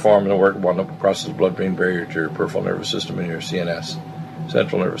reserve form of the work one that crosses the blood-brain barrier to your peripheral nervous system and your CNS,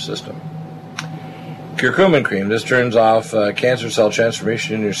 central nervous system. Curcumin cream, this turns off cancer cell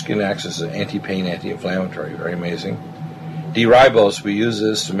transformation in your skin, acts as an anti-pain, anti-inflammatory, very amazing. D-ribose, we use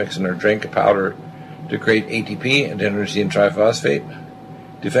this to mix in our drink, a powder to create ATP, adenosine triphosphate.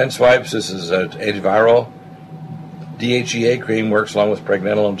 Defense wipes, this is an antiviral. DHEA cream works along with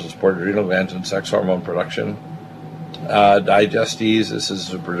pregnenolone to support adrenal glands and sex hormone production. Digestes, this is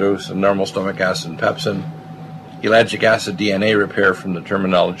to produce a normal stomach acid and pepsin. Ellagic acid DNA repair from the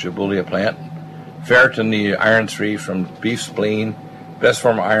terminology of Bulia plant. Ferritin, the iron 3 from beef spleen. Best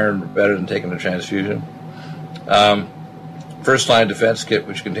form of iron, better than taking a transfusion. First line defense kit,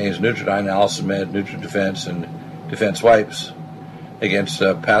 which contains Nutridyne, AllisonMed, NutriDefense, and defense wipes against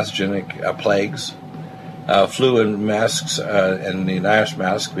pathogenic plagues. Flu and masks, and the NIOSH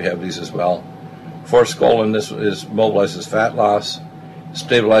mask, we have these as well. Forskolin, this mobilizes fat loss,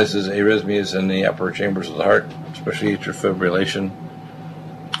 stabilizes arrhythmias in the upper chambers of the heart, especially atrial fibrillation.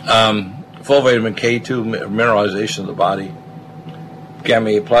 Full vitamin K2 mineralization of the body. Gamma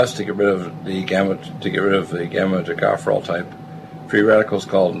A plus to get rid of the gamma tocopherol type. Free radicals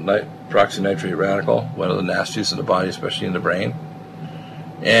called peroxynitrate radical, one of the nasties in the body, especially in the brain.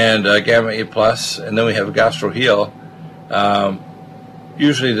 And gamma A plus, and then we have GastroHeal.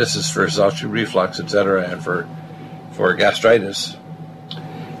 Usually this is for esophageal reflux, etc., and for gastritis.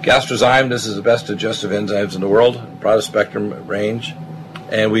 Gastrozyme, this is the best digestive enzymes in the world, broadest spectrum range.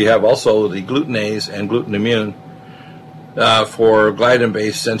 And we have also the glutenase and gluten immune for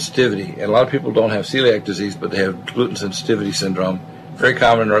gliadin-based sensitivity. And a lot of people don't have celiac disease, but they have gluten sensitivity syndrome. Very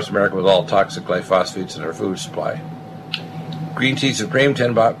common in North America with all toxic glyphosates in our food supply. Green Tea Supreme,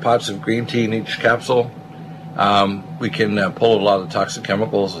 10 pots of green tea in each capsule. We can pull a lot of toxic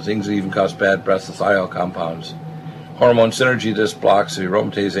chemicals, things that even cause bad breath, the thiol compounds. Hormone Synergy, this blocks the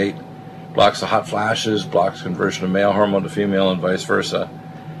aromatase 8, blocks the hot flashes, blocks conversion of male hormone to female and vice versa.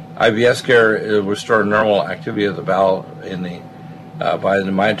 IBS care will restore normal activity of the bowel by the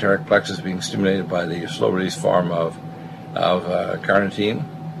myenteric plexus being stimulated by the slow-release form of carnitine.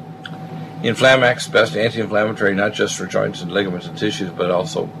 Inflamex, best anti-inflammatory, not just for joints and ligaments and tissues, but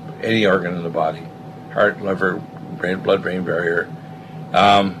also any organ in the body. Heart, liver, blood-brain barrier.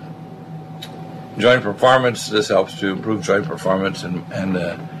 Joint performance, this helps to improve joint performance and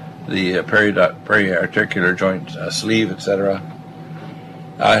the periarticular joint sleeve, etc.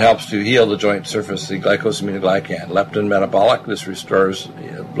 It helps to heal the joint surface, the glycosaminoglycan. Leptin metabolic, this restores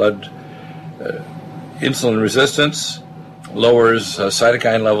blood insulin resistance, lowers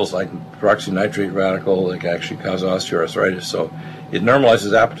cytokine levels like peroxynitrate radical that can actually cause osteoarthritis. So it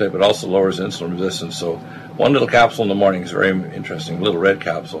normalizes appetite but also lowers insulin resistance. So one little capsule in the morning is very interesting, little red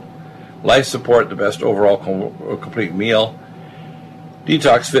capsule. Life support, the best overall complete meal.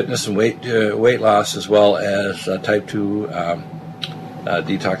 Detox fitness and weight loss, as well as type 2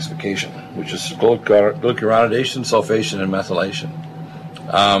 detoxification, which is glucuronidation, sulfation, and methylation.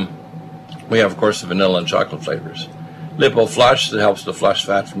 We have, of course, the vanilla and chocolate flavors. Lipo Flush, that helps to flush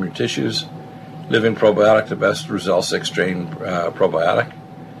fat from your tissues. Living Probiotic, the best Roselle 6 strain probiotic.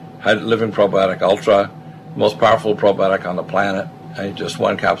 Living Probiotic Ultra, the most powerful probiotic on the planet. Just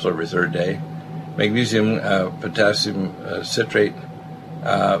one capsule every third day. Magnesium, potassium citrate.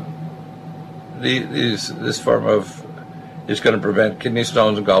 This form of is going to prevent kidney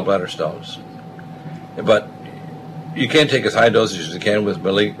stones and gallbladder stones. But you can't take as high doses as you can with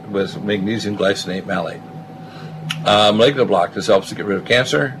magnesium glycinate malate. Malignant block, this helps to get rid of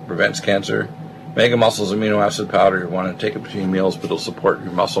cancer, prevents cancer. Mega Muscles amino acid powder, you want to take it between meals, but it'll support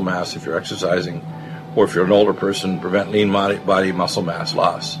your muscle mass if you're exercising, or if you're an older person, prevent lean body muscle mass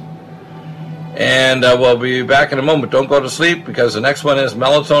loss. And we'll be back in a moment. Don't go to sleep, because the next one is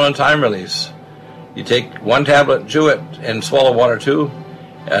melatonin time release. You take one tablet, chew it, and swallow one or two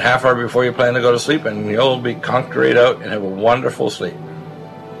a half hour before you plan to go to sleep, and you'll be conked right out and have a wonderful sleep.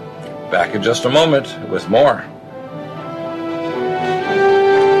 Back in just a moment with more.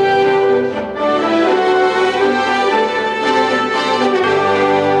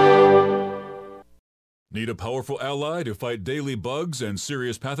 Need a powerful ally to fight daily bugs and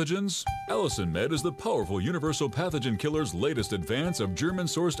serious pathogens? AllisonMed is the powerful universal pathogen killer's latest advance of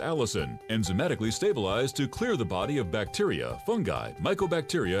German-sourced allicin, enzymatically stabilized to clear the body of bacteria, fungi,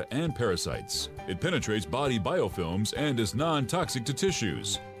 mycobacteria, and parasites. It penetrates body biofilms and is non-toxic to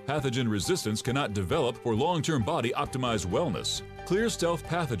tissues. Pathogen resistance cannot develop for long-term body-optimized wellness. Clear stealth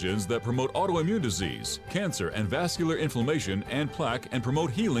pathogens that promote autoimmune disease, cancer, and vascular inflammation and plaque and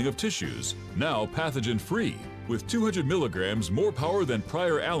promote healing of tissues. Now pathogen-free. With 200 milligrams more power than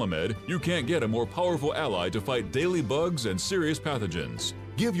prior Alamed, you can't get a more powerful ally to fight daily bugs and serious pathogens.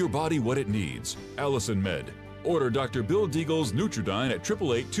 Give your body what it needs. Allison Med. Order Dr. Bill Deagle's Nutridyne at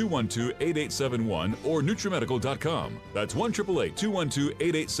 888-212-8871 or NutriMedical.com. That's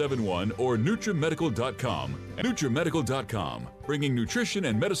 1-888-212-8871 or NutriMedical.com. And NutriMedical.com, bringing nutrition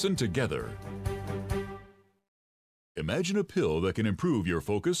and medicine together. Imagine a pill that can improve your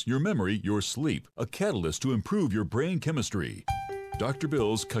focus, your memory, your sleep, a catalyst to improve your brain chemistry. Dr.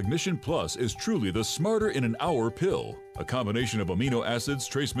 Bill's Cognition Plus is truly the smarter in an hour pill. A combination of amino acids,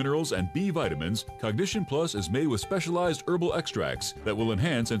 trace minerals, and B vitamins, Cognition Plus is made with specialized herbal extracts that will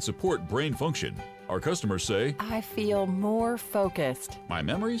enhance and support brain function. Our customers say, I feel more focused. My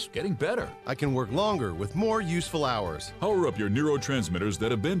memory's getting better. I can work longer with more useful hours. Power up your neurotransmitters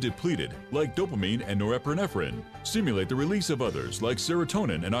that have been depleted, like dopamine and norepinephrine. Stimulate the release of others, like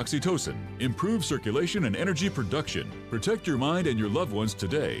serotonin and oxytocin. Improve circulation and energy production. Protect your mind and your loved ones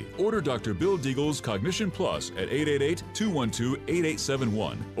today. Order Dr. Bill Deagle's Cognition Plus at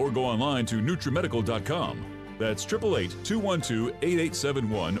 888-212-8871 or go online to NutriMedical.com. That's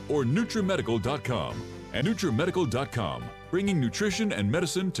 888-212-8871 or NutriMedical.com. And NutriMedical.com, bringing nutrition and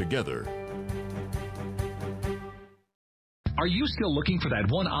medicine together. Are you still looking for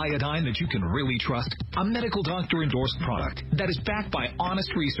that one iodine that you can really trust? A medical doctor endorsed product that is backed by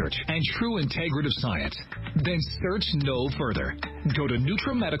honest research and true integrative science? Then search no further. Go to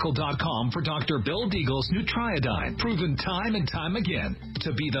NutriMedical.com for Dr. Bill Deagle's Nutriodine, proven time and time again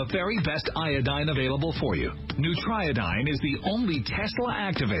to be the very best iodine available for you. Nutriodine is the only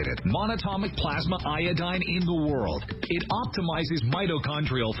Tesla-activated monatomic plasma iodine in the world. It optimizes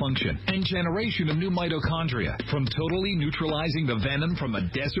mitochondrial function and generation of new mitochondria, from totally neutralizing the venom from a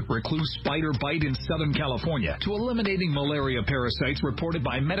desert recluse spider bite in Southern California to eliminating malaria parasites reported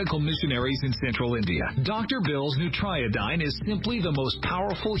by medical missionaries in Central India. Dr. Bill's Nutriodine is simply the most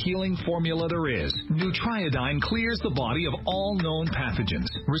powerful healing formula there is. Nutriodine clears the body of all known pathogens,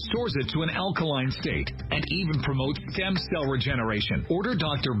 restores it to an alkaline state, and even promotes stem cell regeneration. Order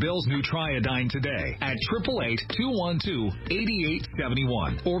Dr. Bill's Nutriodine today at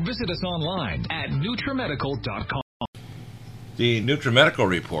 888-212-8871 or visit us online at NutriMedical.com. The NutriMedical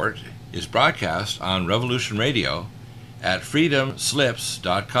Report is broadcast on Revolution Radio at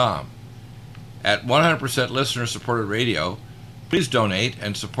freedomslips.com. At 100% listener-supported radio, please donate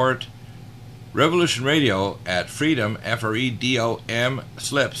and support Revolution Radio at freedom, FREDOM,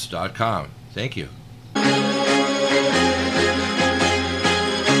 slips.com. Thank you.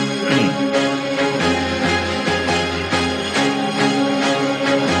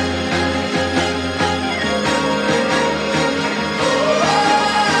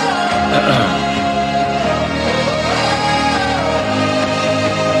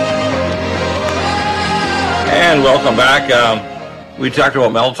 And welcome back. We talked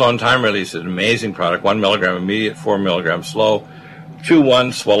about melatonin time release, an amazing product. 1 milligram immediate, 4 milligrams slow. Chew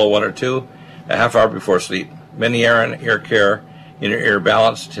 1, swallow 1 or 2, a half hour before sleep. Many-Aran ear care, inner ear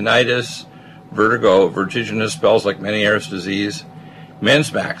balance, tinnitus, vertigo, vertiginous spells like Meniere disease.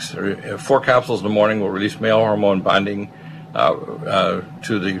 Men's Max, 4 capsules in the morning will release male hormone binding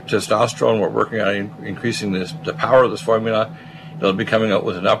to the testosterone. We're working on increasing the power of this formula. It'll be coming out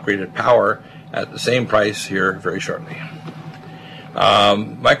with an upgraded power at the same price here very shortly.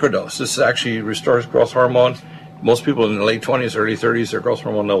 Microdose. This actually restores growth hormone. Most people in the late 20s, early 30s, their growth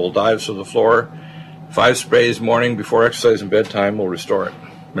hormone level dives to the floor. 5 sprays morning before exercise and bedtime will restore it.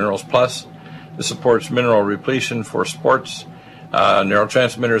 Minerals Plus. This supports mineral repletion for sports,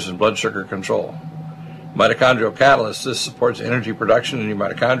 neurotransmitters, and blood sugar control. Mitochondrial Catalyst. This supports energy production in your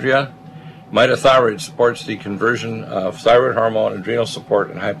mitochondria. Mitothyroid supports the conversion of thyroid hormone, adrenal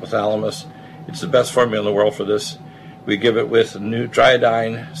support, and hypothalamus. It's the best formula in the world for this. We give it with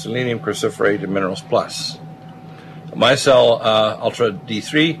Nutriodine, selenium cruciferate, and Minerals Plus. MyCell Ultra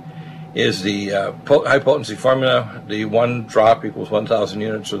D3 is the high potency formula. The 1 drop equals 1,000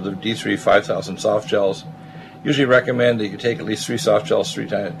 units of the D3 5,000 soft gels. Usually recommend that you take at least 3 soft gels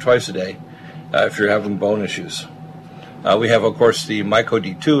twice a day if you're having bone issues. We have, of course, the Myco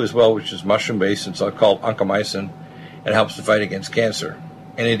D2 as well, which is mushroom-based. It's called oncomycin and helps to fight against cancer.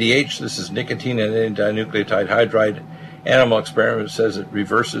 NADH, this is nicotine and dinucleotide hydride. Animal experiment says it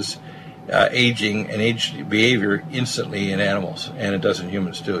reverses aging and aged behavior instantly in animals, and it does in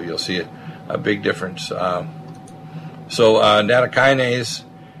humans too. You'll see a big difference. Nattokinase,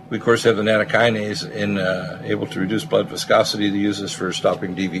 we of course have the nattokinase able to reduce blood viscosity. They use this for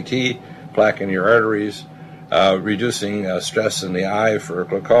stopping DVT, plaque in your arteries, reducing stress in the eye for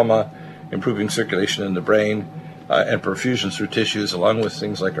glaucoma, improving circulation in the brain, and perfusion through tissues, along with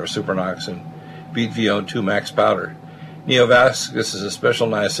things like our Supernox and Beat VO2 Max powder. Neovasc, this is a special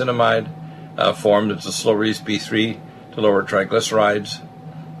niacinamide form that's a slow-release B3 to lower triglycerides.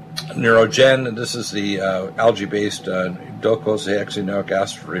 Neurogen, this is the algae-based docosahexaenoic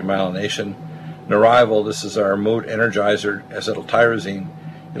acid for remyelination. Neurival, this is our mood energizer, acetyltyrosine.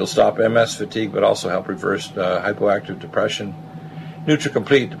 It'll stop MS, fatigue, but also help reverse hypoactive depression.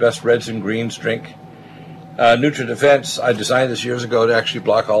 NutriComplete, the best reds and greens drink. NutriDefense, I designed this years ago to actually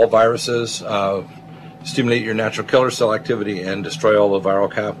block all viruses, stimulate your natural killer cell activity, and destroy all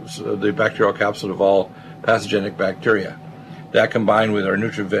the bacterial capsid of all pathogenic bacteria. That combined with our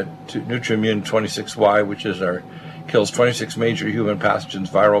NutriImmune 26Y, which is kills 26 major human pathogens,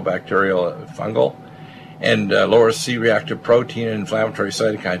 viral, bacterial, fungal, and lowers C-reactive protein and inflammatory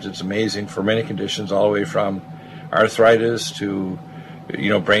cytokines. It's amazing for many conditions, all the way from arthritis to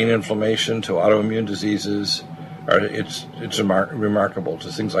brain inflammation to autoimmune diseases. It's remarkable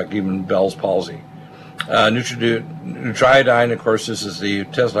to things like even Bell's palsy. Nutriiodine, of course, this is the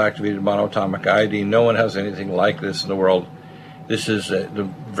Tesla-activated monoatomic iodine. No one has anything like this in the world. This is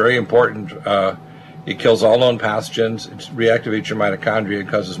very important. It kills all known pathogens. It reactivates your mitochondria. It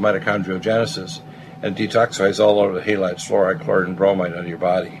causes mitochondriogenesis. And detoxifies all of the halides, fluoride, chloride, and bromide out of your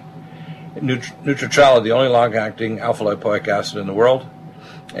body. Nutritrala, the only long-acting alpha-lipoic acid in the world.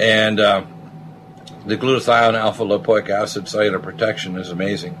 And the glutathione alpha-lipoic acid cellular protection is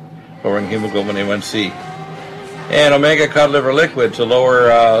amazing, lowering hemoglobin A1C. And omega cod liver liquid to lower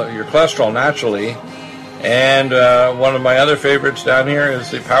your cholesterol naturally. And one of my other favorites down here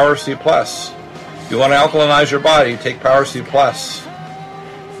is the Power C+. If you want to alkalinize your body, take Power C+.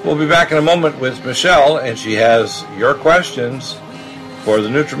 We'll be back in a moment with Michelle, and she has your questions for the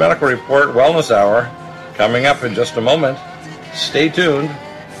NutriMedical Report Wellness Hour coming up in just a moment. Stay tuned,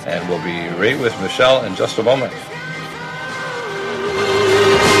 and we'll be right with Michelle in just a moment.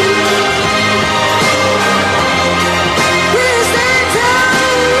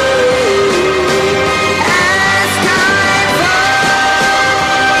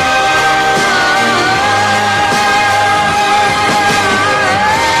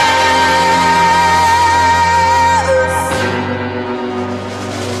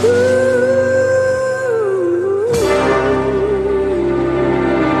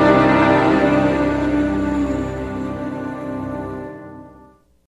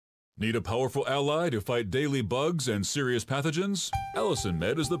 Need a powerful ally to fight daily bugs and serious pathogens?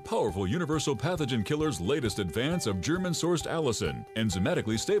 AllicinMed is the powerful universal pathogen killer's latest advance of German-sourced allicin,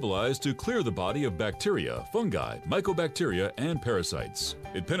 enzymatically stabilized to clear the body of bacteria, fungi, mycobacteria, and parasites.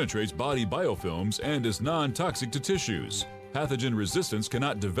 It penetrates body biofilms and is non-toxic to tissues. Pathogen resistance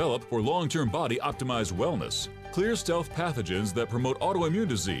cannot develop for long-term body-optimized wellness. Clear stealth pathogens that promote autoimmune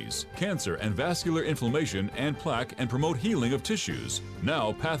disease, cancer and vascular inflammation and plaque, and promote healing of tissues.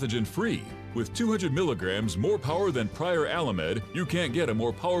 Now pathogen-free. With 200 milligrams more power than prior Alamed, you can't get a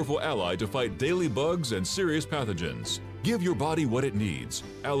more powerful ally to fight daily bugs and serious pathogens. Give your body what it needs.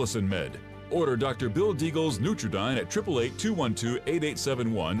 AllicinMed. Order Dr. Bill Deagle's Nutridyne at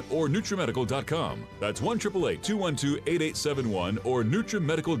 888-212-8871 or NutriMedical.com. That's 1-888-212-8871 or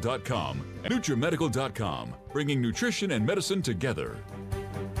NutriMedical.com. NutriMedical.com, bringing nutrition and medicine together.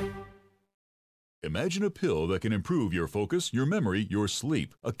 Imagine a pill that can improve your focus, your memory, your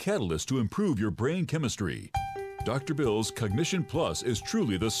sleep, a catalyst to improve your brain chemistry. Dr. Bill's Cognition Plus is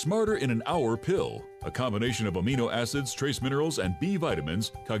truly the smarter in an hour pill. A combination of amino acids, trace minerals, and B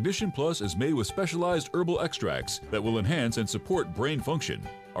vitamins, Cognition Plus is made with specialized herbal extracts that will enhance and support brain function.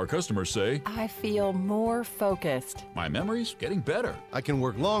 Our customers say, I feel more focused. My memory's getting better. I can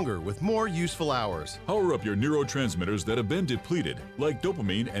work longer with more useful hours. Power up your neurotransmitters that have been depleted, like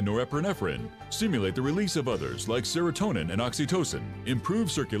dopamine and norepinephrine. Stimulate the release of others, like serotonin and oxytocin.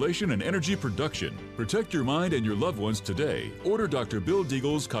 Improve circulation and energy production. Protect your mind and your loved ones today. Order Dr. Bill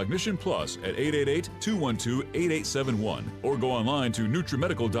Deagle's Cognition Plus at 888-212-8871 or go online to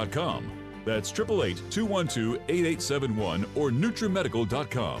NutriMedical.com. That's 888-212-8871 or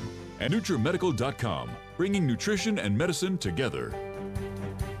NutriMedical.com. And NutriMedical.com, bringing nutrition and medicine together.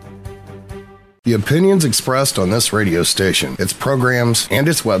 The opinions expressed on this radio station, its programs, and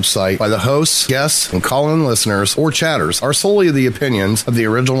its website by the hosts, guests, and call-in listeners or chatters are solely the opinions of the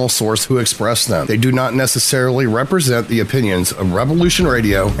original source who expressed them. They do not necessarily represent the opinions of Revolution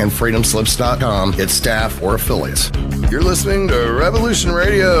Radio and FreedomSlips.com, its staff, or affiliates. You're listening to Revolution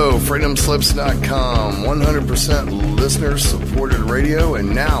Radio, FreedomSlips.com, 100% listener-supported radio,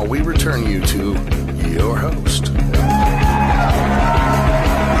 and now we return you to your host.